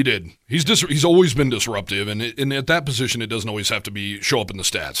game, though. He did. He's always been disruptive, and at that position, it doesn't always have to show up in the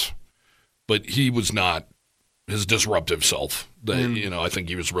stats. But he was not his disruptive self. I think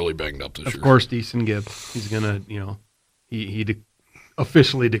he was really banged up this year. Of course, Deason Gibbs. He's gonna, he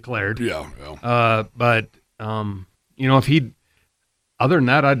officially declared. Yeah. But if he, other than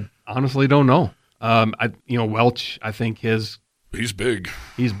that, I honestly don't know. Welch, I think he's big.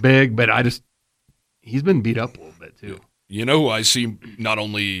 He's big, but he's been beat up a little bit too. You know who I see not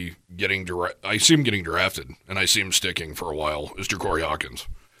only I see him getting drafted, and I see him sticking for a while, is Ja'Cory Hawkins.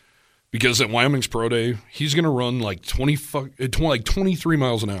 Because at Wyoming's Pro Day, he's going to run like 23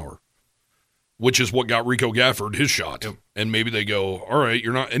 miles an hour, which is what got Rico Gafford his shot. Yep. And maybe they go, all right,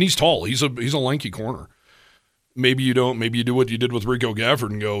 you're not – and he's tall. He's a lanky corner. Maybe you don't. Maybe you do what you did with Rico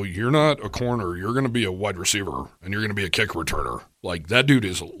Gafford and go, you're not a corner. You're going to be a wide receiver, and you're going to be a kick returner. Like, that dude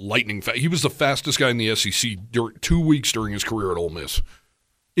is lightning fast. He was the fastest guy in the SEC 2 weeks during his career at Ole Miss.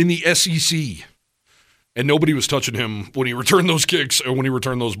 In the SEC. And nobody was touching him when he returned those kicks and when he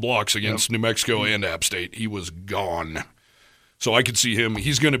returned those blocks against New Mexico and App State. He was gone. So I could see him.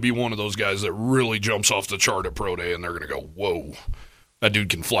 He's going to be one of those guys that really jumps off the chart at Pro Day, and they're going to go, whoa. That dude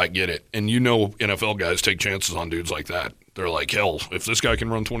can flat get it. And NFL guys take chances on dudes like that. They're like, hell, if this guy can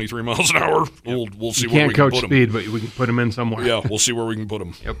run 23 miles an hour, we'll see where we can put him. You can't coach speed, but we can put him in somewhere. Yeah, we'll see where we can put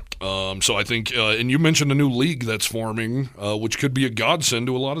him. Yep. So I think, and you mentioned a new league that's forming, which could be a godsend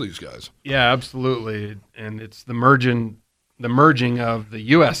to a lot of these guys. Yeah, absolutely. And it's the merging of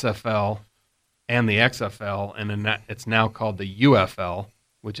the USFL and the XFL, and then it's now called the UFL,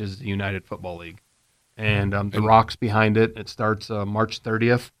 which is the United Football League. And the Rock's behind it. It starts March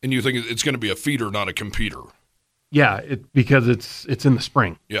 30th. And you think it's going to be a feeder, not a competitor? Yeah, because it's in the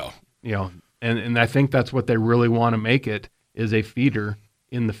spring. Yeah. And I think that's what they really want to make it, is a feeder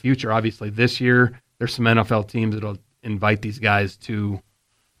in the future. Obviously, this year there's some NFL teams that'll invite these guys to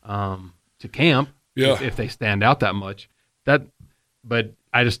camp if they stand out that much. But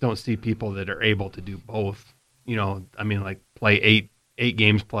I just don't see people that are able to do both. Like play eight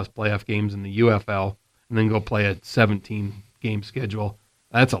games plus playoff games in the UFL and then go play a 17-game schedule.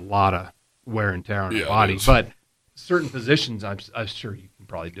 That's a lot of wear and tear on the body. But certain positions, I'm sure you can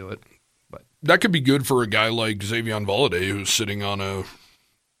probably do it. But that could be good for a guy like Xavier Valladay, who's sitting on a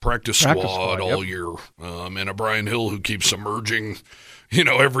practice squad all year, and a Brian Hill who keeps emerging.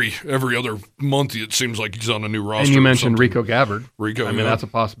 Every other month it seems like he's on a new roster. And you mentioned Rico Gabbard. I mean, that's a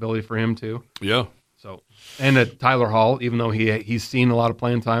possibility for him too. Yeah. So, and Tyler Hall, even though he's seen a lot of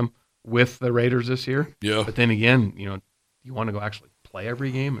playing time with the Raiders this year. Yeah. But then again, you want to go actually play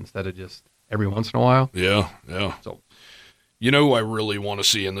every game instead of just every once in a while. Yeah. So, I really want to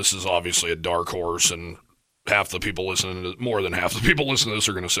see, and this is obviously a dark horse, and more than half the people listening to this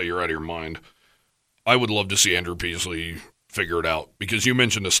are going to say you're out of your mind. I would love to see Andrew Peasley figure it out, because you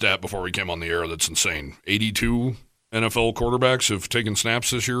mentioned a stat before we came on the air that's insane. 82 NFL quarterbacks have taken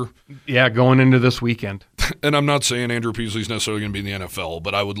snaps this year. Yeah, going into this weekend. And I'm not saying Andrew Peasley's necessarily going to be in the NFL,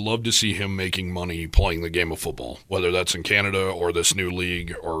 but I would love to see him making money playing the game of football, whether that's in Canada or this new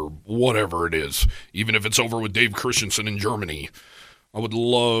league or whatever it is. Even if it's over with Dave Christensen in Germany, I would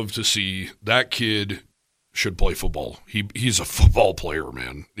love to see that kid should play football. He's a football player,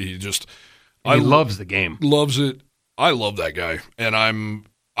 man. He loves the game. Loves it. I love that guy, and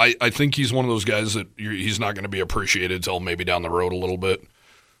I think he's one of those guys that he's not going to be appreciated until maybe down the road a little bit.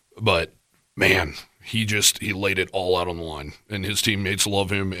 But man, he laid it all out on the line, and his teammates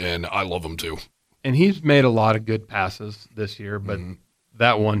love him, and I love him too. And he's made a lot of good passes this year, but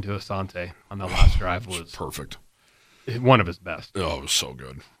that one to Asante on the last drive was perfect. One of his best. Oh, it was so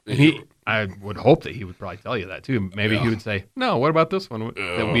good. And I would hope that he would probably tell you that too. Maybe he would say, "No, what about this one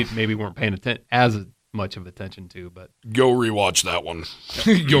that we maybe weren't paying as much of attention to?" But go rewatch that one.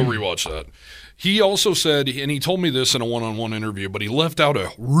 Go rewatch that. He also said, and he told me this in a one-on-one interview, but he left out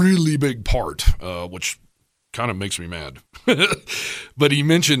a really big part, which kind of makes me mad. But he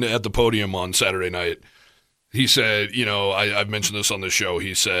mentioned at the podium on Saturday night, he said, I've mentioned this on the show.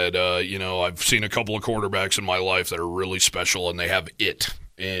 He said, I've seen a couple of quarterbacks in my life that are really special, and they have it.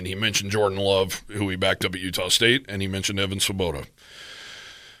 And he mentioned Jordan Love, who he backed up at Utah State, and he mentioned Evan Swoboda.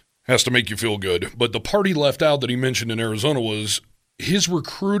 Has to make you feel good. But the part he left out that he mentioned in Arizona was his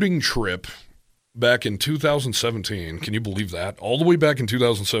recruiting trip back in 2017. Can you believe that? All the way back in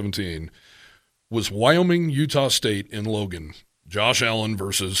 2017 was Wyoming, Utah State in Logan. Josh Allen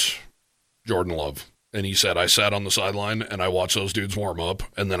versus Jordan Love. And he said, I sat on the sideline and I watched those dudes warm up,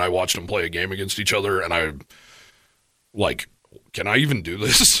 and then I watched them play a game against each other, and I, can I even do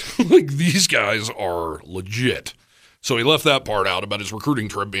this? These guys are legit. So he left that part out about his recruiting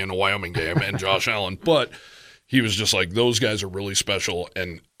trip being a Wyoming game and Josh Allen, but he was just like, those guys are really special,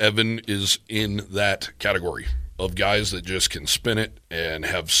 and Evan is in that category of guys that just can spin it and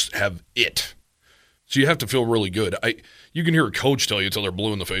have it. So you have to feel really good. You can hear a coach tell you till they're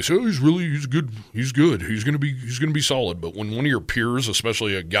blue in the face, oh, he's good. He's good. He's going to be solid. But when one of your peers,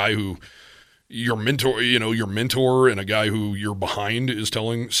 especially a guy who your mentor and a guy who you're behind is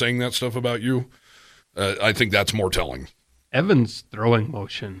saying that stuff about you, I think that's more telling. Evan's throwing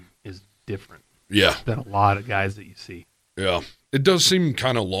motion is different. Yeah. Than a lot of guys that you see. Yeah. It does seem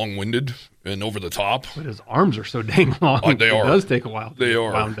kind of long-winded and over the top. But his arms are so dang long. They are. It does take a while to get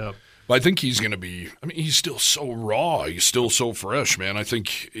wound up. But I think he's going to be – he's still so raw. He's still so fresh, man. I think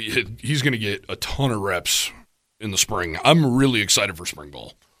he's going to get a ton of reps in the spring. I'm really excited for spring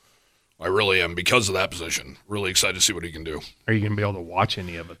ball. I really am, because of that position. Really excited to see what he can do. Are you going to be able to watch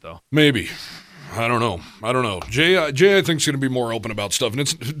any of it, though? Maybe. I don't know. Jay, I think, is going to be more open about stuff.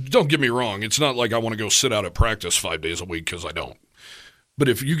 And don't get me wrong. It's not like I want to go sit out at practice 5 days a week, because I don't. But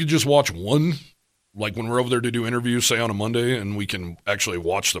if you could just watch one – like when we're over there to do interviews, say on a Monday, and we can actually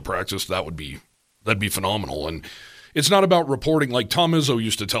watch the practice, that'd be phenomenal. And it's not about reporting. Like Tom Izzo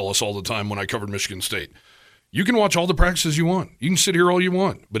used to tell us all the time when I covered Michigan State. You can watch all the practices you want. You can sit here all you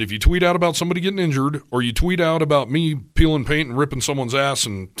want. But if you tweet out about somebody getting injured, or you tweet out about me peeling paint and ripping someone's ass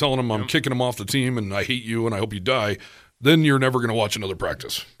and telling them I'm kicking them off the team and I hate you and I hope you die, then you're never going to watch another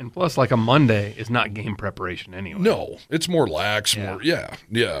practice. And plus, like a Monday is not game preparation anyway. No, it's more lax.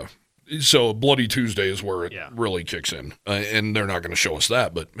 Yeah. So Bloody Tuesday is where it really kicks in, and they're not going to show us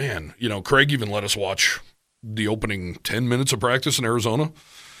that. But, man, Craig even let us watch the opening 10 minutes of practice in Arizona.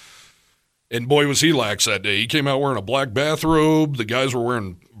 And boy, was he lax that day. He came out wearing a black bathrobe. The guys were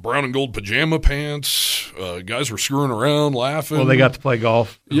wearing brown and gold pajama pants. Guys were screwing around, laughing. Well, they got to play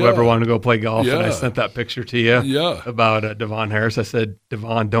golf. Yeah. Whoever wanted to go play golf. Yeah. And I sent that picture to you about Devon Harris. I said,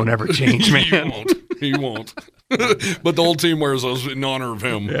 Devon, don't ever change, man. He won't. But the whole team wears those in honor of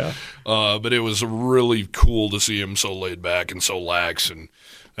him. Yeah. But it was really cool to see him so laid back and so lax. And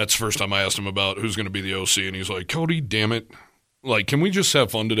that's the first time I asked him about who's going to be the OC. And he's like, Cody, damn it. Like, can we just have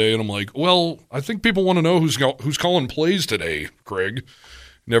fun today? And I'm like, well, I think people want to know who's calling plays today, Craig.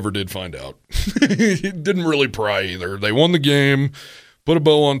 Never did find out. He didn't really pry either. They won the game, put a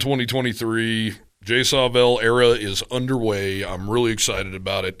bow on 2023. Jay Savell era is underway. I'm really excited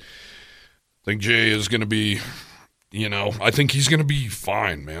about it. I think Jay is going to be, I think he's going to be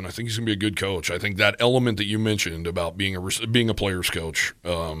fine, man. I think he's going to be a good coach. I think that element that you mentioned about being a player's coach,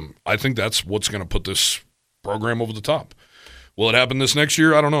 I think that's what's going to put this program over the top. Will it happen this next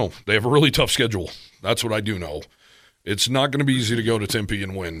year? I don't know. They have a really tough schedule. That's what I do know. It's not going to be easy to go to Tempe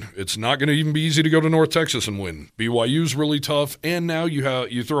and win. It's not going to even be easy to go to North Texas and win. BYU's really tough, and now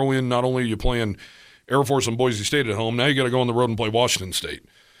you throw in not only are you playing Air Force and Boise State at home, now you got to go on the road and play Washington State.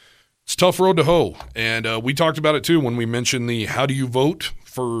 It's a tough road to hoe, and we talked about it too when we mentioned the how do you vote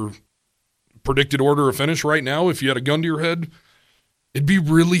for predicted order of finish right now. If you had a gun to your head, it'd be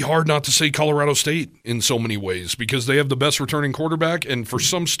really hard not to say Colorado State in so many ways because they have the best returning quarterback, and for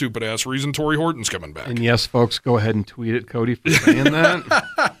some stupid-ass reason, Torrey Horton's coming back. And yes, folks, go ahead and tweet at Cody for saying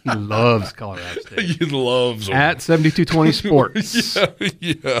that. He loves Colorado State. He loves them. At 7220 Sports.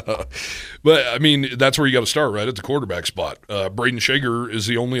 Yeah. But, I mean, that's where you got to start, right, at the quarterback spot. Braden Shager is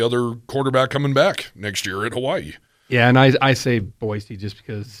the only other quarterback coming back next year at Hawaii. Yeah, and I say Boise just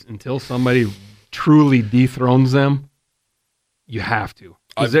because until somebody truly dethrones them, you have to.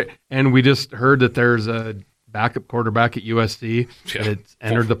 And we just heard that there's a backup quarterback at USC that's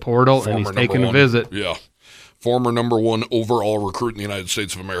entered the portal, and he's taking a visit. Yeah. Former number one overall recruit in the United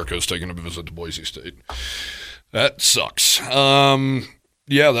States of America is taking a visit to Boise State. That sucks.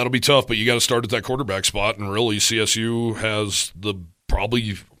 Yeah, that'll be tough, but you got to start at that quarterback spot, and really CSU has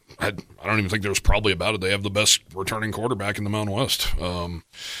probably – I don't even think there's probably about it. They have the best returning quarterback in the Mountain West.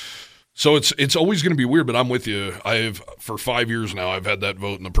 So it's always going to be weird, but I'm with you. For 5 years now, I've had that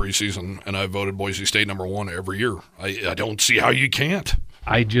vote in the preseason, and I've voted Boise State number one every year. I don't see how you can't.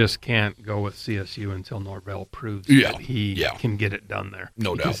 I just can't go with CSU until Norvell proves that he can get it done there.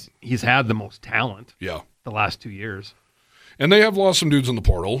 No doubt. He's had the most talent the last 2 years. And they have lost some dudes in the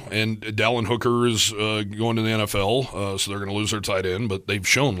portal, and Dallin Hooker is going to the NFL, so they're going to lose their tight end, but they've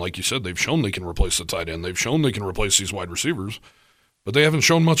shown, like you said, they can replace the tight end. They've shown they can replace these wide receivers. But they haven't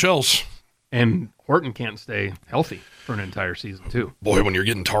shown much else. And Horton can't stay healthy for an entire season, too. Boy, when you're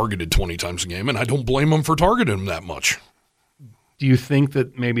getting targeted 20 times a game, and I don't blame them for targeting him that much. Do you think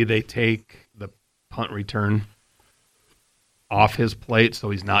that maybe they take the punt return off his plate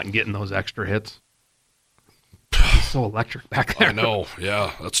so he's not getting those extra hits? He's so electric back there. I know.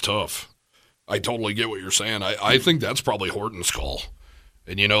 Yeah, that's tough. I totally get what you're saying. I think that's probably Horton's call.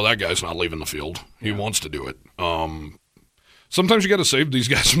 And that guy's not leaving the field. He wants to do it. Sometimes you got to save these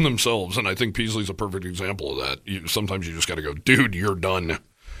guys from themselves, and I think Peasley's a perfect example of that. Sometimes you just got to go, dude, you're done.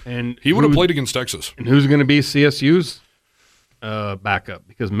 And he would have played against Texas. And who's going to be CSU's backup?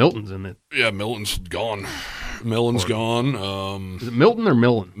 Because Milton's in it. Yeah, Milton's gone. Millen's gone. Is it Milton or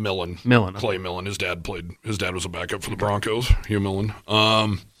Millen? Millen. Millen. Clay Millen. His dad was a backup for the Broncos. Hugh Millen.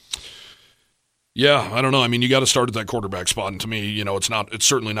 Yeah, I don't know. I mean, you got to start at that quarterback spot, and to me, it's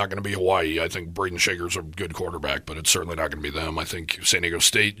certainly not going to be Hawaii. I think Braden Shager's a good quarterback, but it's certainly not going to be them. I think San Diego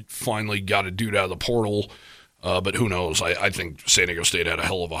State finally got a dude out of the portal, but who knows? I think San Diego State had a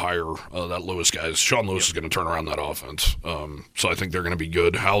hell of a hire. That Lewis guy, Sean Lewis is going to turn around that offense. So I think they're going to be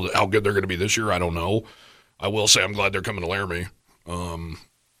good. How good they're going to be this year, I don't know. I will say I'm glad they're coming to Laramie.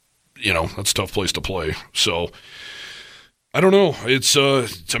 That's a tough place to play. So I don't know. It's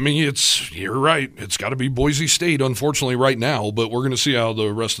to me, you're right. It's got to be Boise State, unfortunately, right now. But we're going to see how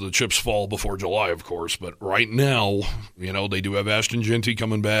the rest of the chips fall before July, of course. But right now, they do have Ashton Genty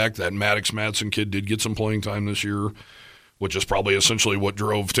coming back. That Maddox Madsen kid did get some playing time this year, which is probably essentially what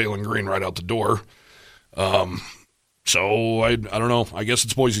drove Taylon Green right out the door. So I don't know. I guess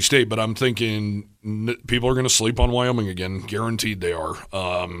it's Boise State, but I'm thinking people are going to sleep on Wyoming again. Guaranteed they are.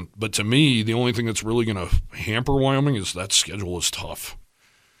 But to me, the only thing that's really going to hamper Wyoming is that schedule is tough.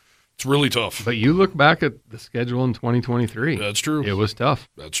 It's really tough. But you look back at the schedule in 2023. That's true. It was tough.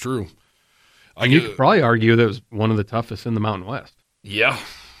 That's true. You could probably argue that it was one of the toughest in the Mountain West. Yeah.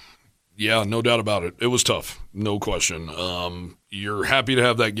 Yeah, no doubt about it. It was tough, no question. You're happy to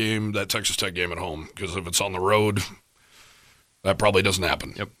have that game, that Texas Tech game at home, because if it's on the road – That probably doesn't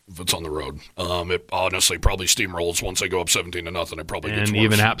happen. Yep. If it's on the road. It honestly probably steamrolls once they go up 17-0. It probably gets worse. And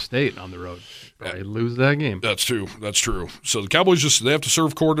even App State on the road. Probably lose that game. That's true. So the Cowboys they have to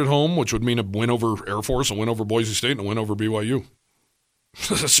serve court at home, which would mean a win over Air Force, a win over Boise State, and a win over BYU.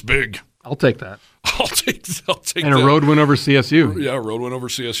 That's big. I'll take that. I'll take and a road win over CSU. Yeah, road win over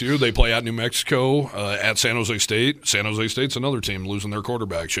CSU. They play at New Mexico, at San Jose State. San Jose State's another team losing their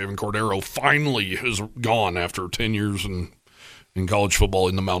quarterback. Shaven Cordero finally is gone after 10 years in college football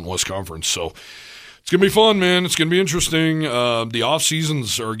in the Mountain West Conference. So it's going to be fun, man. It's going to be interesting. The off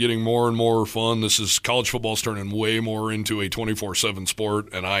seasons are getting more and more fun. College football's turning way more into a 24/7 sport,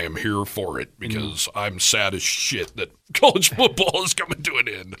 and I am here for it because I'm sad as shit that college football is coming to an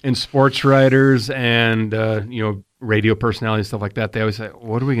end. And sports writers and radio personalities, stuff like that, they always say,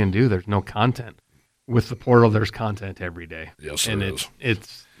 "What are we going to do? There's no content." With the portal, there's content every day. Yes, and there is.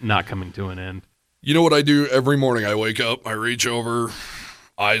 It's not coming to an end. You know what I do every morning? I wake up, I reach over.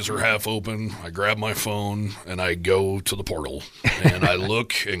 Eyes are half open. I grab my phone and I go to the portal and I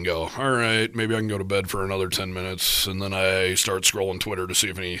look and go, all right, maybe I can go to bed for another 10 minutes. And then I start scrolling Twitter to see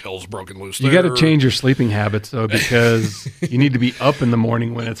if any hell's broken loose there. You got to change your sleeping habits, though, because you need to be up in the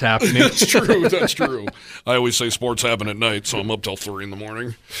morning when it's happening. That's true. That's true. I always say sports happen at night, so I'm up till 3 in the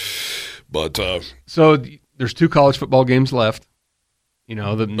morning. But so there's 2 college football games left.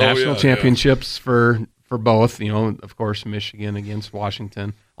 The national championships for both, of course, Michigan against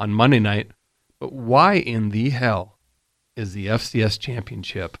Washington on Monday night. But why in the hell is the FCS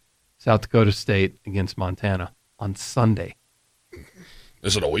championship South Dakota State against Montana on Sunday?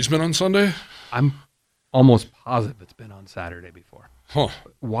 Has it always been on Sunday? I'm almost positive it's been on Saturday before. Huh.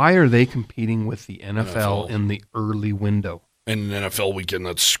 Why are they competing with the NFL in the early window? And an NFL weekend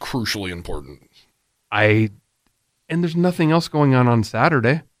that's crucially important. And there's nothing else going on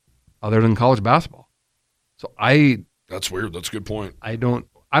Saturday other than college basketball. So That's weird. That's a good point.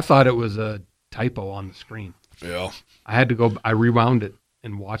 I thought it was a typo on the screen. Yeah. I had to go, I rewound it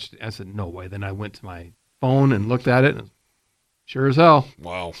and watched it. I said, no way. Then I went to my phone and looked at it, and sure as hell.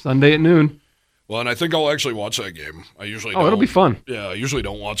 Wow. Sunday at noon. Well, and I think I'll actually watch that game. I usually don't. It'll be fun. Yeah, I usually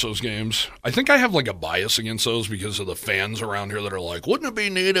don't watch those games. I think I have like a bias against those because of the fans around here that are like, wouldn't it be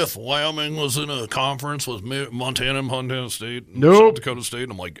neat if Wyoming was in a conference with Montana State and South Dakota State?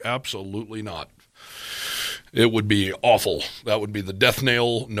 And I'm like, absolutely not. It would be awful. That would be the death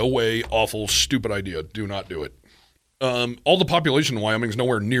nail. No way. Awful. Stupid idea. Do not do it. All the population in Wyoming is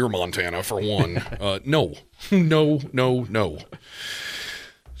nowhere near Montana, for one. No.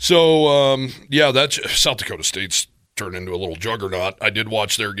 So, that's South Dakota State's turned into a little juggernaut. I did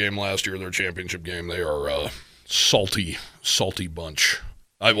watch their game last year, their championship game. They are a salty bunch.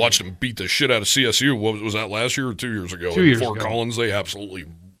 I watched them beat the shit out of CSU. What was that, last year or 2 years ago? 2 years Fort ago. Collins, they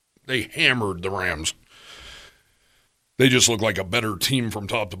hammered the Rams. They just look like a better team from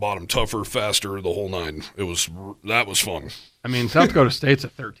top to bottom, tougher, faster, the whole nine. That was fun. I mean, South Dakota State's a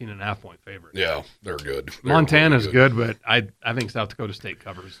 13.5-point favorite. Yeah, they're good. Montana's good, but I think South Dakota State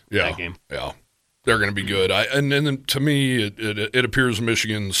covers that game. Yeah, they're going to be good. And then to me, it appears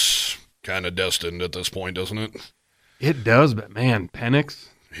Michigan's kind of destined at this point, doesn't it? It does, but man, Penix.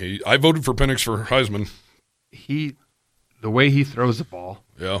 I voted for Penix for Heisman. The way he throws the ball.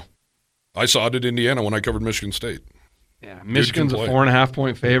 Yeah, I saw it at Indiana when I covered Michigan State. Yeah, Michigan's a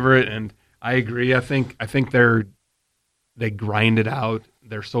 4.5-point favorite, and I agree. I think they grind it out.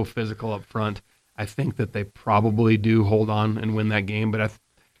 They're so physical up front. I think that they probably do hold on and win that game, but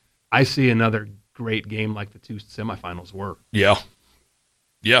I see another great game like the 2 semifinals were. Yeah,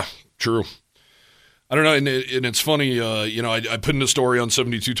 true. I don't know, and it's funny. I put in a story on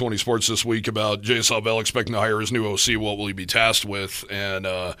 7220 Sports this week about Jay Salvell expecting to hire his new OC. What will he be tasked with? And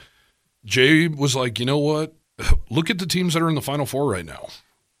Jay was like, you know what? Look at the teams that are in the Final Four right now.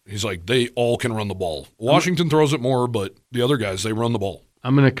 He's like, they all can run the ball. Washington throws it more, but the other guys, they run the ball.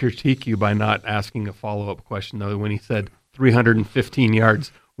 I'm going to critique you by not asking a follow-up question, though, when he said 315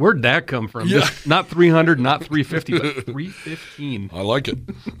 yards. Where'd that come from? Yeah. Just not 300, not 350, but 315. I like it.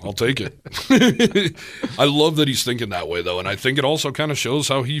 I'll take it. I love that he's thinking that way, though, and I think it also kind of shows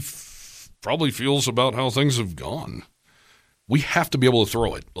how he probably feels about how things have gone. We have to be able to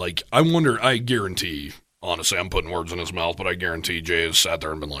throw it. Like, I guarantee – honestly, I'm putting words in his mouth, but I guarantee Jay has sat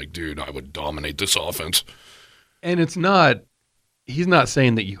there and been like, dude, I would dominate this offense. And he's not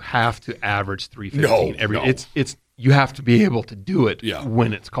saying that you have to average 315 No. It's you have to be able to do it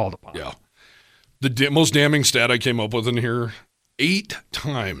when it's called upon. Yeah. The most damning stat I came up with in here, 8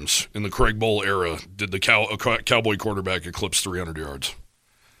 times in the Craig Bowl era did the Cowboy quarterback eclipse 300 yards.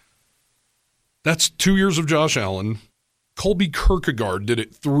 That's 2 years of Josh Allen. Colby Kierkegaard did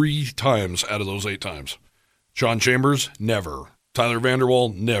it 3 times out of those 8 times. Sean Chambers, never. Tyler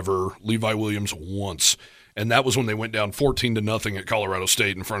Vanderwall, never. Levi Williams, once. And that was when they went down 14-0 at Colorado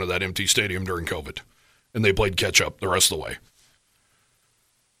State in front of that empty stadium during COVID. And they played catch-up the rest of the way.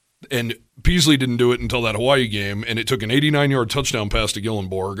 And Peasley didn't do it until that Hawaii game, and it took an 89-yard touchdown pass to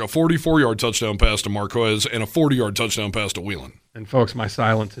Gillenborg, a 44-yard touchdown pass to Marquez, and a 40-yard touchdown pass to Whelan. And, folks, my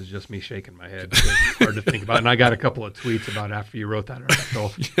silence is just me shaking my head because it's hard to think about. And I got a couple of tweets about after you wrote that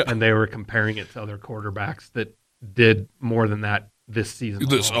article, and they were comparing it to other quarterbacks that did more than that this season.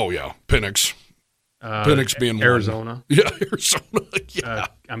 Oh, yeah. Penix. Penix being Arizona. One. Yeah, Arizona. Yeah.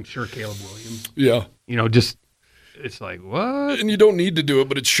 I'm sure Caleb Williams. Yeah. Just it's like, what? And you don't need to do it,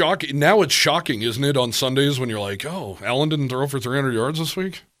 but it's shocking. Now it's shocking, isn't it, on Sundays when you're like, oh, Allen didn't throw for 300 yards this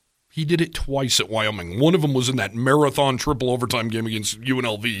week? He did it twice at Wyoming. One of them was in that marathon triple overtime game against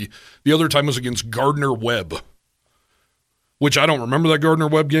UNLV. The other time was against Gardner-Webb, which I don't remember that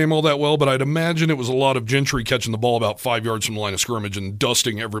Gardner-Webb game all that well, but I'd imagine it was a lot of Gentry catching the ball about 5 yards from the line of scrimmage and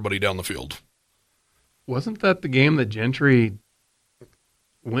dusting everybody down the field. Wasn't that the game that Gentry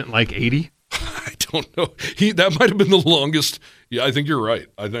went like 80? I don't know. That might have been the longest. Yeah, I think you're right.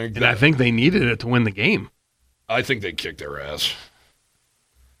 I think they needed it to win the game. I think they kicked their ass.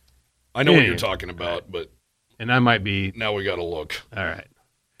 I know what you're talking about, but and I might be. Now we got to look. All right,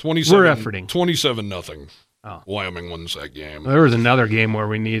 27. We're efforting 27-0. Oh. Wyoming wins that game. Well, there was another game where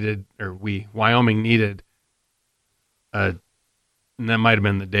Wyoming needed, and that might have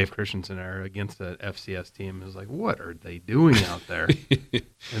been the Dave Christensen era against the FCS team. It was like, what are they doing out there?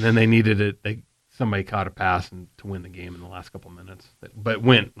 And then they needed it. Somebody caught a pass to win the game in the last couple minutes, but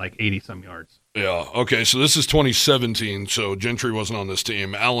went like 80-some yards. Yeah, okay, so this is 2017, so Gentry wasn't on this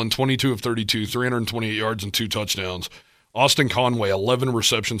team. Allen, 22 of 32, 328 yards and 2 touchdowns. Austin Conway, 11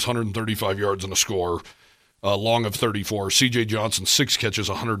 receptions, 135 yards and a score. Long of 34. C.J. Johnson, 6 catches,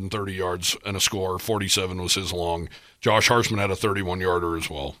 130 yards and a score. 47 was his long. Josh Harshman had a 31-yarder as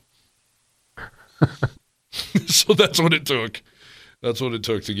well. So that's what it took. That's what it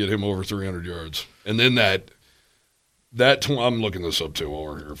took to get him over 300 yards. And then I'm looking this up too while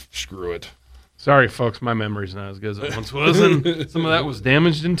we're here. Screw it. Sorry, folks, my memory's not as good as it once was, and some of that was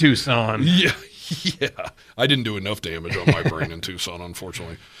damaged in Tucson. Yeah. I didn't do enough damage on my brain in Tucson,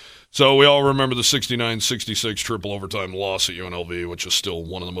 unfortunately. So we all remember the 69-66 triple overtime loss at UNLV, which is still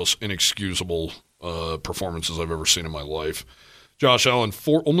one of the most inexcusable performances I've ever seen in my life. Josh Allen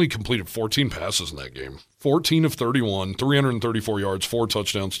only completed 14 passes in that game. 14 of 31, 334 yards, 4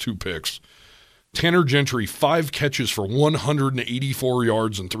 touchdowns, 2 picks. Tanner Gentry, 5 catches for 184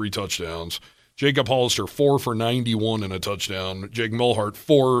 yards and 3 touchdowns. Jacob Hollister, 4 for 91 and a touchdown. Jake Mulhart,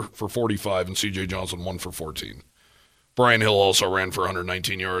 4 for 45, and C.J. Johnson, 1 for 14. Brian Hill also ran for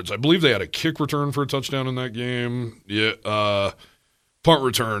 119 yards. I believe they had a kick return for a touchdown in that game. Yeah, punt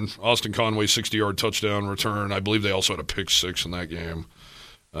return, Austin Conway, 60-yard touchdown return. I believe they also had a pick 6 in that game.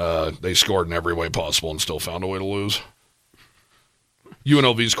 They scored in every way possible and still found a way to lose.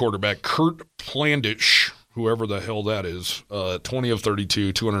 UNLV's quarterback, Kurt Plandich, whoever the hell that is, 20 of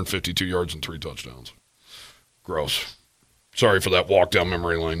 32, 252 yards and 3 touchdowns. Gross. Sorry for that walk down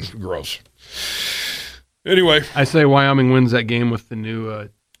memory lane. Gross. Anyway. I say Wyoming wins that game with the new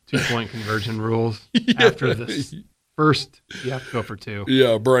 2-point conversion rules. Yeah. After this. First, you have to go for 2.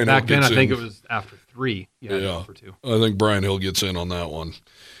 Yeah, Brian Hill gets in. Back then, I think in. it was after 3. You had to go for 2. I think Brian Hill gets in on that one.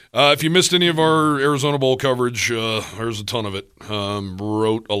 If you missed any of our Arizona Bowl coverage, there's a ton of it.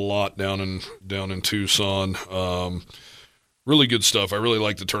 Wrote a lot down in Tucson. Really good stuff. I really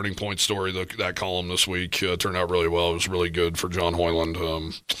liked the Turning Point story. That column this week turned out really well. It was really good for John Hoyland.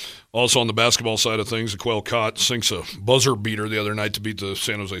 Also on the basketball side of things, the Quail Cott sinks a buzzer beater the other night to beat the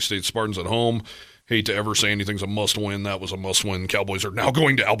San Jose State Spartans at home. Hate to ever say anything's a must-win. That was a must-win. Cowboys are now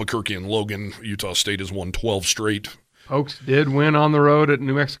going to Albuquerque and Logan. Utah State has won 12 straight. Pokes did win on the road at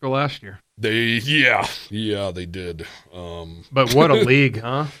New Mexico last year. They did. But what a league,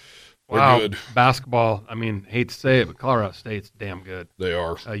 huh? Wow, good. Basketball, I mean, hate to say it, but Colorado State's damn good. They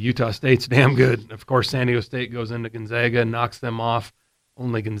are. Utah State's damn good. Of course, San Diego State goes into Gonzaga and knocks them off.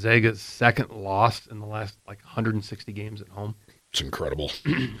 Only Gonzaga's second loss in the last 160 games at home. It's incredible.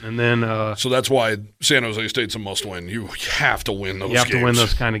 And then so that's why San Jose State's a must-win. You have to win those games. You have to win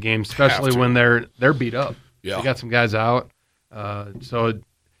those kind of games, especially when they're beat up. Yeah. They got some guys out. So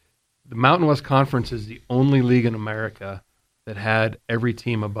the Mountain West Conference is the only league in America that had every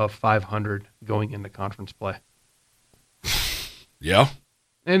team above 500 going into conference play. Yeah.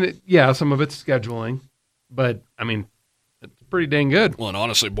 And some of it's scheduling, but I mean, it's pretty dang good. Well, and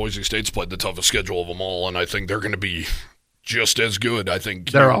honestly, Boise State's played the toughest schedule of them all, and I think they're going to be just as good, I think.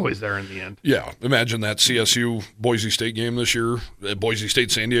 They're always there in the end. Yeah. Imagine that CSU Boise State game this year, Boise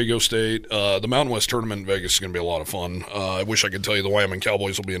State, San Diego State. The Mountain West tournament in Vegas is going to be a lot of fun. I wish I could tell you the Wyoming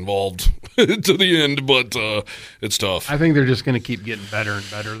Cowboys will be involved to the end, but it's tough. I think they're just going to keep getting better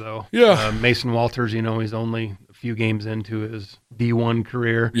and better, though. Yeah. Mason Walters, he's only a few games into his D1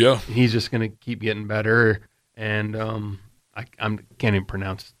 career. Yeah. He's just going to keep getting better, and I can't even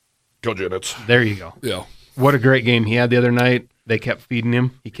pronounce. Kojenets. There you go. Yeah. What a great game he had the other night. They kept feeding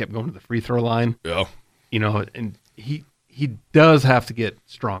him. He kept going to the free throw line. Yeah. And he does have to get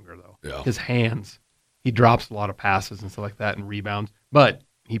stronger, though. Yeah. His hands. He drops a lot of passes and stuff like that and rebounds. But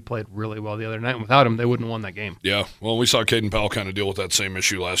he played really well the other night. And without him, they wouldn't have won that game. Yeah. Well, we saw Caden Powell kind of deal with that same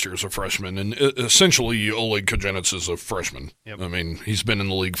issue last year as a freshman. And essentially, Oleg Kojenets is a freshman. Yep. I mean, he's been in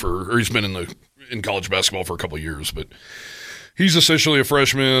the league he's been in college basketball for a couple of years, but he's essentially a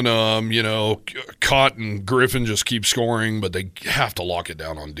freshman. Cott and Griffin just keep scoring, but they have to lock it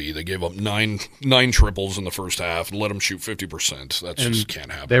down on D. They gave up nine triples in the first half and let them shoot 50%. That just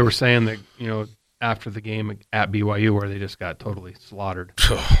can't happen. They were saying that, after the game at BYU where they just got totally slaughtered,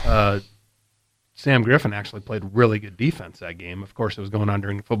 Sam Griffin actually played really good defense that game. Of course, it was going on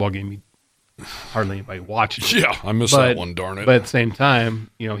during the football game. Hardly anybody watched it. Yeah, I missed that one, darn it. But at the same time,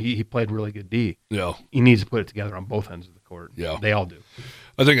 he played really good D. Yeah. He needs to put it together on both ends of the court. Yeah. They all do.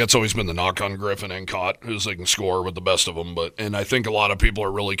 I think that's always been the knock on Griffin and Cott, is they can score with the best of them. And I think a lot of people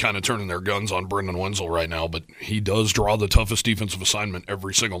are really kind of turning their guns on Brendan Wenzel right now, but he does draw the toughest defensive assignment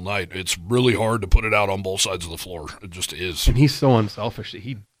every single night. It's really hard to put it out on both sides of the floor. It just is. And he's so unselfish that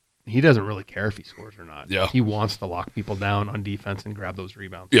he doesn't really care if he scores or not. Yeah. He wants to lock people down on defense and grab those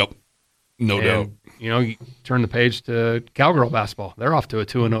rebounds. Yep. No doubt. You turn the page to Cowgirl basketball. They're off to a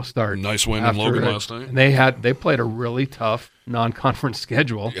 2-0 start. Nice win in Logan last night. And they played a really tough non-conference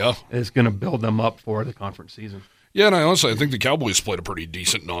schedule. Yeah. It's going to build them up for the conference season. Yeah, and I think the Cowboys played a pretty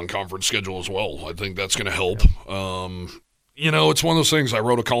decent non-conference schedule as well. I think that's going to help. Yeah. It's one of those things. I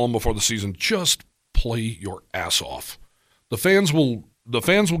wrote a column before the season. Just play your ass off. The fans will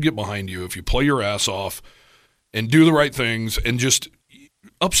get behind you if you play your ass off and do the right things and just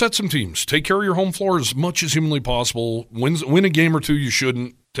upset some teams. Take care of your home floor as much as humanly possible. Win a game or two you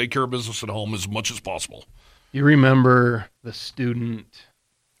shouldn't. Take care of business at home as much as possible. You remember the student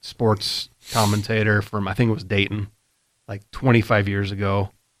sports commentator from, I think it was Dayton, like 25 years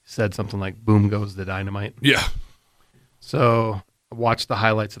ago, said something like, "Boom goes the dynamite." Yeah. So I watched the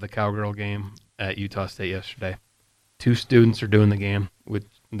highlights of the Cowgirl game at Utah State yesterday. 2 students are doing the game, which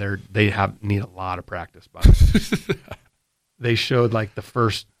they need a lot of practice, by the way. They showed like the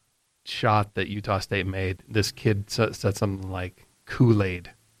first shot that Utah State made. This kid said something like Kool-Aid.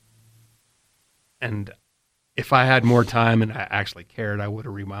 And if I had more time and I actually cared, I would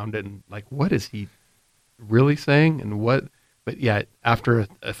have rewound it and like, what is he really saying? And what? But yeah, after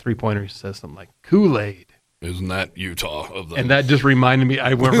a 3-pointer, he says something like Kool-Aid. Isn't that Utah of them? And that just reminded me,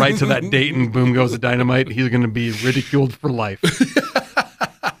 I went right to that Dayton Boom Goes the Dynamite. He's going to be ridiculed for life.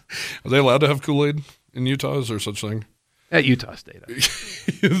 Are they allowed to have Kool-Aid in Utah? Is there such thing? At Utah State.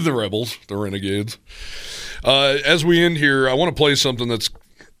 The Rebels, the Renegades. As we end here, I want to play something that's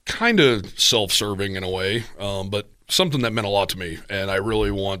kind of self-serving in a way, but something that meant a lot to me, and I really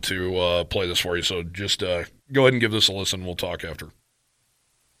want to play this for you. So just go ahead and give this a listen. We'll talk after.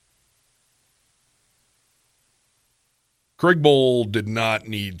 Craig Bohl did not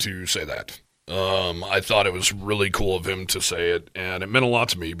need to say that. I thought it was really cool of him to say it, and it meant a lot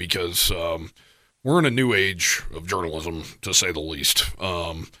to me because we're in a new age of journalism, to say the least.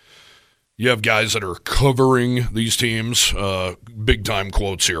 You have guys that are covering these teams, big-time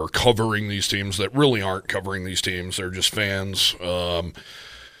quotes here, covering these teams that really aren't covering these teams. They're just fans. They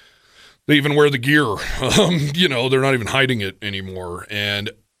even wear the gear. They're not even hiding it anymore.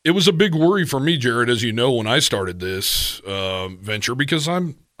 And it was a big worry for me, Jared, as you know, when I started this venture, because I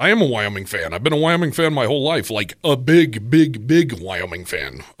am a Wyoming fan. I've been a Wyoming fan my whole life, like a big, big, big Wyoming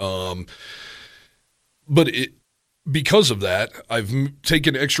fan. But because of that, I've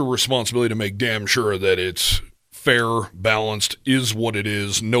taken extra responsibility to make damn sure that it's fair, balanced, is what it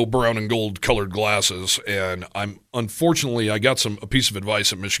is, no brown and gold colored glasses. And unfortunately, I got a piece of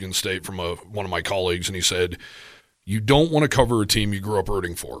advice at Michigan State from one of my colleagues, and he said, you don't want to cover a team you grew up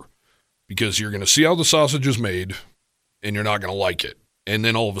rooting for because you're going to see how the sausage is made and you're not going to like it. And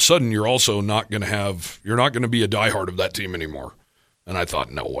then all of a sudden, you're also not going to be a diehard of that team anymore. And I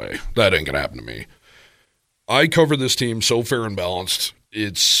thought, no way, that ain't going to happen to me. I cover this team so fair and balanced,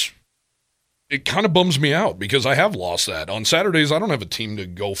 it kind of bums me out because I have lost that. On Saturdays, I don't have a team to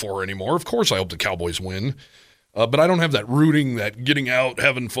go for anymore. Of course, I hope the Cowboys win, but I don't have that rooting, that getting out,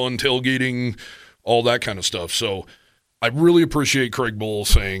 having fun, tailgating, all that kind of stuff. So I really appreciate Craig Bull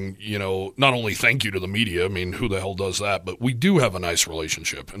saying, not only thank you to the media, I mean, who the hell does that, but we do have a nice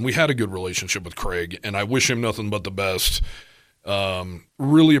relationship, and we had a good relationship with Craig, and I wish him nothing but the best.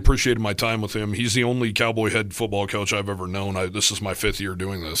 Really appreciated my time with him. He's the only Cowboy head football coach I've ever known. This is my 5th year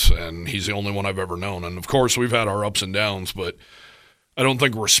doing this, and he's the only one I've ever known. And, of course, we've had our ups and downs, but I don't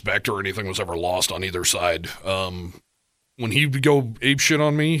think respect or anything was ever lost on either side. When he would go ape shit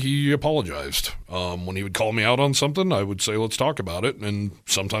on me, he apologized. When he would call me out on something, I would say, let's talk about it. And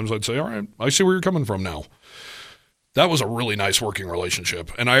sometimes I'd say, all right, I see where you're coming from now. That was a really nice working relationship.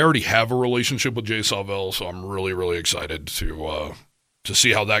 And I already have a relationship with Jay Salvell, so I'm really, really excited to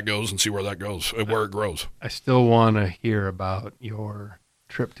see how that goes and see where that goes, where it grows. I still want to hear about your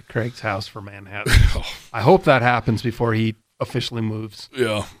trip to Craig's house for Manhattan. I hope that happens before he officially moves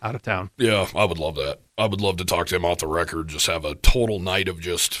out of town. Yeah, I would love that. I would love to talk to him off the record, just have a total night of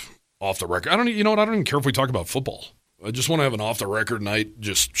just off the record. I don't even care if we talk about football. I just want to have an off the record night,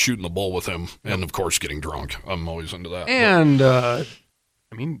 just shooting the bull with him, and of course getting drunk. I'm always into that. And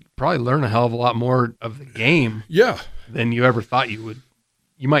probably learn a hell of a lot more of the game. Than you ever thought you would.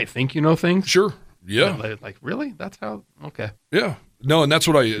 You might think you know things. Sure. Yeah. Like really? That's how? Okay. Yeah. No, and that's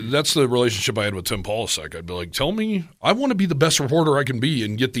the relationship I had with Tim Polasek. I'd be like, tell me, I want to be the best reporter I can be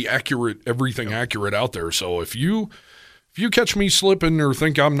and get the everything accurate out there. So if you catch me slipping or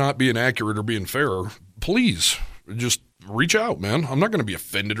think I'm not being accurate or being fair, please just reach out, man. I'm not going to be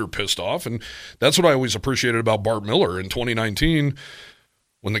offended or pissed off. And that's what I always appreciated about Bart Miller in 2019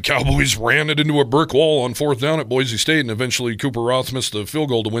 when the Cowboys ran it into a brick wall on 4th down at Boise State and eventually Cooper Roth missed the field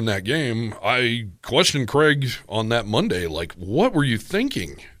goal to win that game. I questioned Craig on that Monday, like, what were you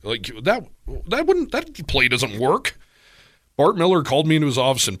thinking? Like, that play doesn't work. Bart Miller called me into his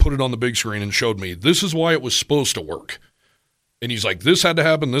office and put it on the big screen and showed me, this is why it was supposed to work. And he's like, this had to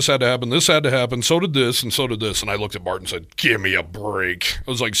happen, this had to happen, this had to happen, so did this, and so did this. And I looked at Bart and said, give me a break. I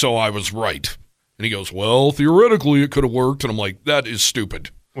was like, so I was right. And he goes, well, theoretically it could have worked. And I'm like, that is stupid.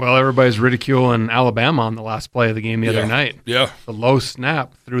 Well, everybody's ridiculing Alabama on the last play of the game the other night. Yeah. The low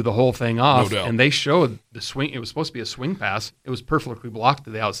snap threw the whole thing off. No doubt. And they showed the swing. It was supposed to be a swing pass. It was perfectly blocked to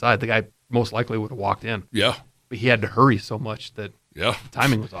the outside. The guy most likely would have walked in. Yeah. But he had to hurry so much that the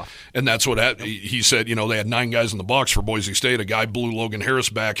timing was off. And that's what happened. He said, they had 9 guys in the box for Boise State. A guy blew Logan Harris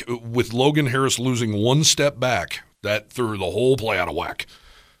back. With Logan Harris losing 1 step back, that threw the whole play out of whack.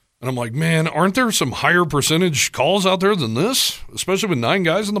 And I'm like, man, aren't there some higher percentage calls out there than this? Especially with 9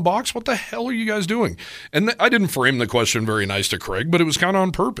 guys in the box? What the hell are you guys doing? And I didn't frame the question very nice to Craig, but it was kind of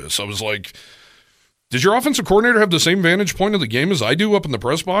on purpose. I was like, did your offensive coordinator have the same vantage point of the game as I do up in the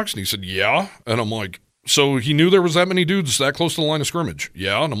press box? And he said, yeah. And I'm like, so he knew there was that many dudes that close to the line of scrimmage?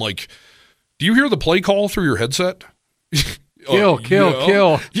 Yeah. And I'm like, do you hear the play call through your headset? Kill.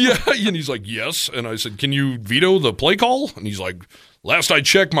 Yeah. And he's like, yes. And I said, can you veto the play call? And he's like, last I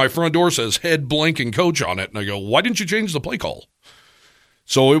checked, my front door says head blank and coach on it. And I go, why didn't you change the play call?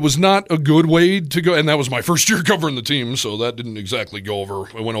 So it was not a good way to go. And that was my first year covering the team, so that didn't exactly go over.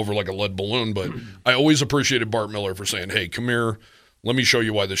 It went over like a lead balloon. But I always appreciated Bart Miller for saying, hey, come here. Let me show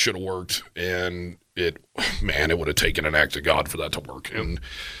you why this should have worked. And it would have taken an act of God for that to work. And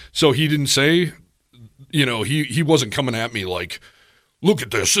so he didn't say, he wasn't coming at me like, look at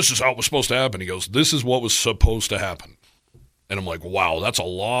this. This is how it was supposed to happen. He goes, this is what was supposed to happen. And I'm like, wow, that's a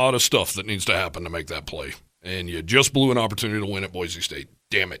lot of stuff that needs to happen to make that play. And you just blew an opportunity to win at Boise State.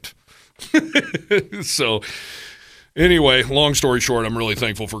 Damn it. So anyway, long story short, I'm really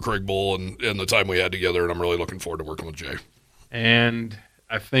thankful for Craig Bull and the time we had together, and I'm really looking forward to working with Jay. And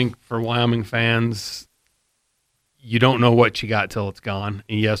I think for Wyoming fans, you don't know what you got till it's gone.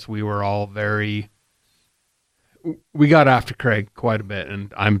 And yes, we were all we got after Craig quite a bit,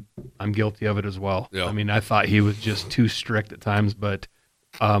 and I'm guilty of it as well. Yeah. I mean, I thought he was just too strict at times, but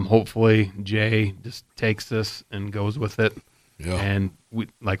hopefully Jay just takes this and goes with it. Yeah. And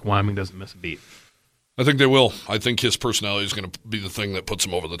Wyoming doesn't miss a beat. I think they will. I think his personality is going to be the thing that puts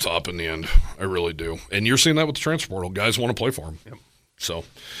him over the top in the end. I really do. And you're seeing that with the transfer portal. Guys want to play for him. Yep. So,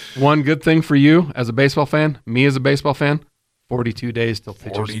 one good thing for you as a baseball fan, me as a baseball fan, 42 days till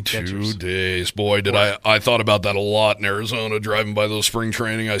pitchers 42 days. Boy, did I thought about that a lot in Arizona, driving by those spring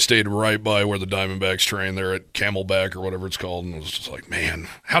training. I stayed right by where the Diamondbacks train there at Camelback or whatever it's called, and it was just like, man,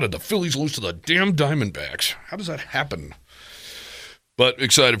 how did the Phillies lose to the damn Diamondbacks? How does that happen? But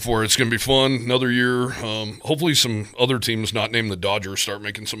excited for it. It's going to be fun. Another year. Hopefully some other teams not named the Dodgers start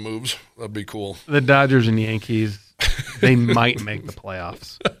making some moves. That'd be cool. The Dodgers and Yankees, they might make the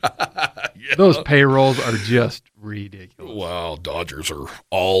playoffs. Yeah. Those payrolls are just ridiculous. Wow, Dodgers are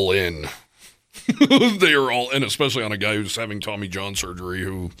all in. They are all in, especially on a guy who's having Tommy John surgery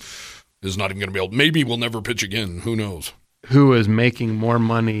who is not even going to be able. Maybe we'll never pitch again. Who knows? Who is making more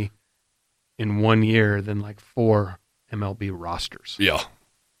money in 1 year than like 4 MLB rosters? Yeah.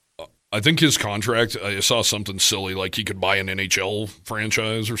 I think his contract, I saw something silly, like he could buy an NHL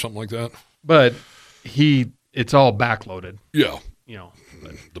franchise or something like that. But it's all backloaded. Yeah.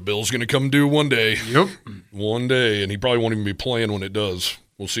 But the bill's going to come due one day. Yep. One day, and he probably won't even be playing when it does.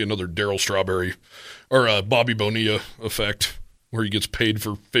 We'll see another Darryl Strawberry or Bobby Bonilla effect where he gets paid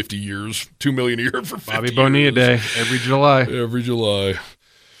for 50 years, $2 million a year for 50 Bobby Bonilla Day, every July. Every July.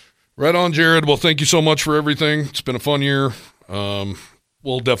 Right on, Jared. Well, thank you so much for everything. It's been a fun year.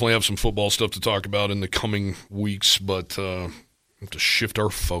 We'll definitely have some football stuff to talk about in the coming weeks, but we have to shift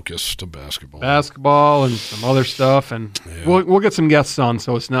our focus to basketball. Basketball and some other stuff, and we'll get some guests on,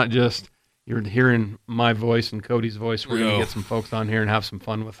 so it's not just you're hearing my voice and Cody's voice. We're going to get some folks on here and have some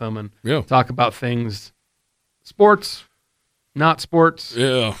fun with them and talk about things, sports, not sports,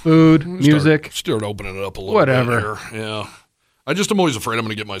 food, music. Start opening it up a little whatever. bit here. Yeah. I just am always afraid I'm going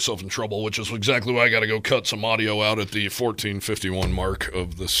to get myself in trouble, which is exactly why I got to go cut some audio out at the 14:51 mark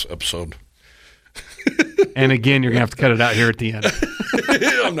of this episode. And again, you're going to have to cut it out here at the end.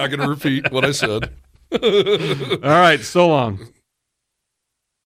 I'm not going to repeat what I said. All right, so long.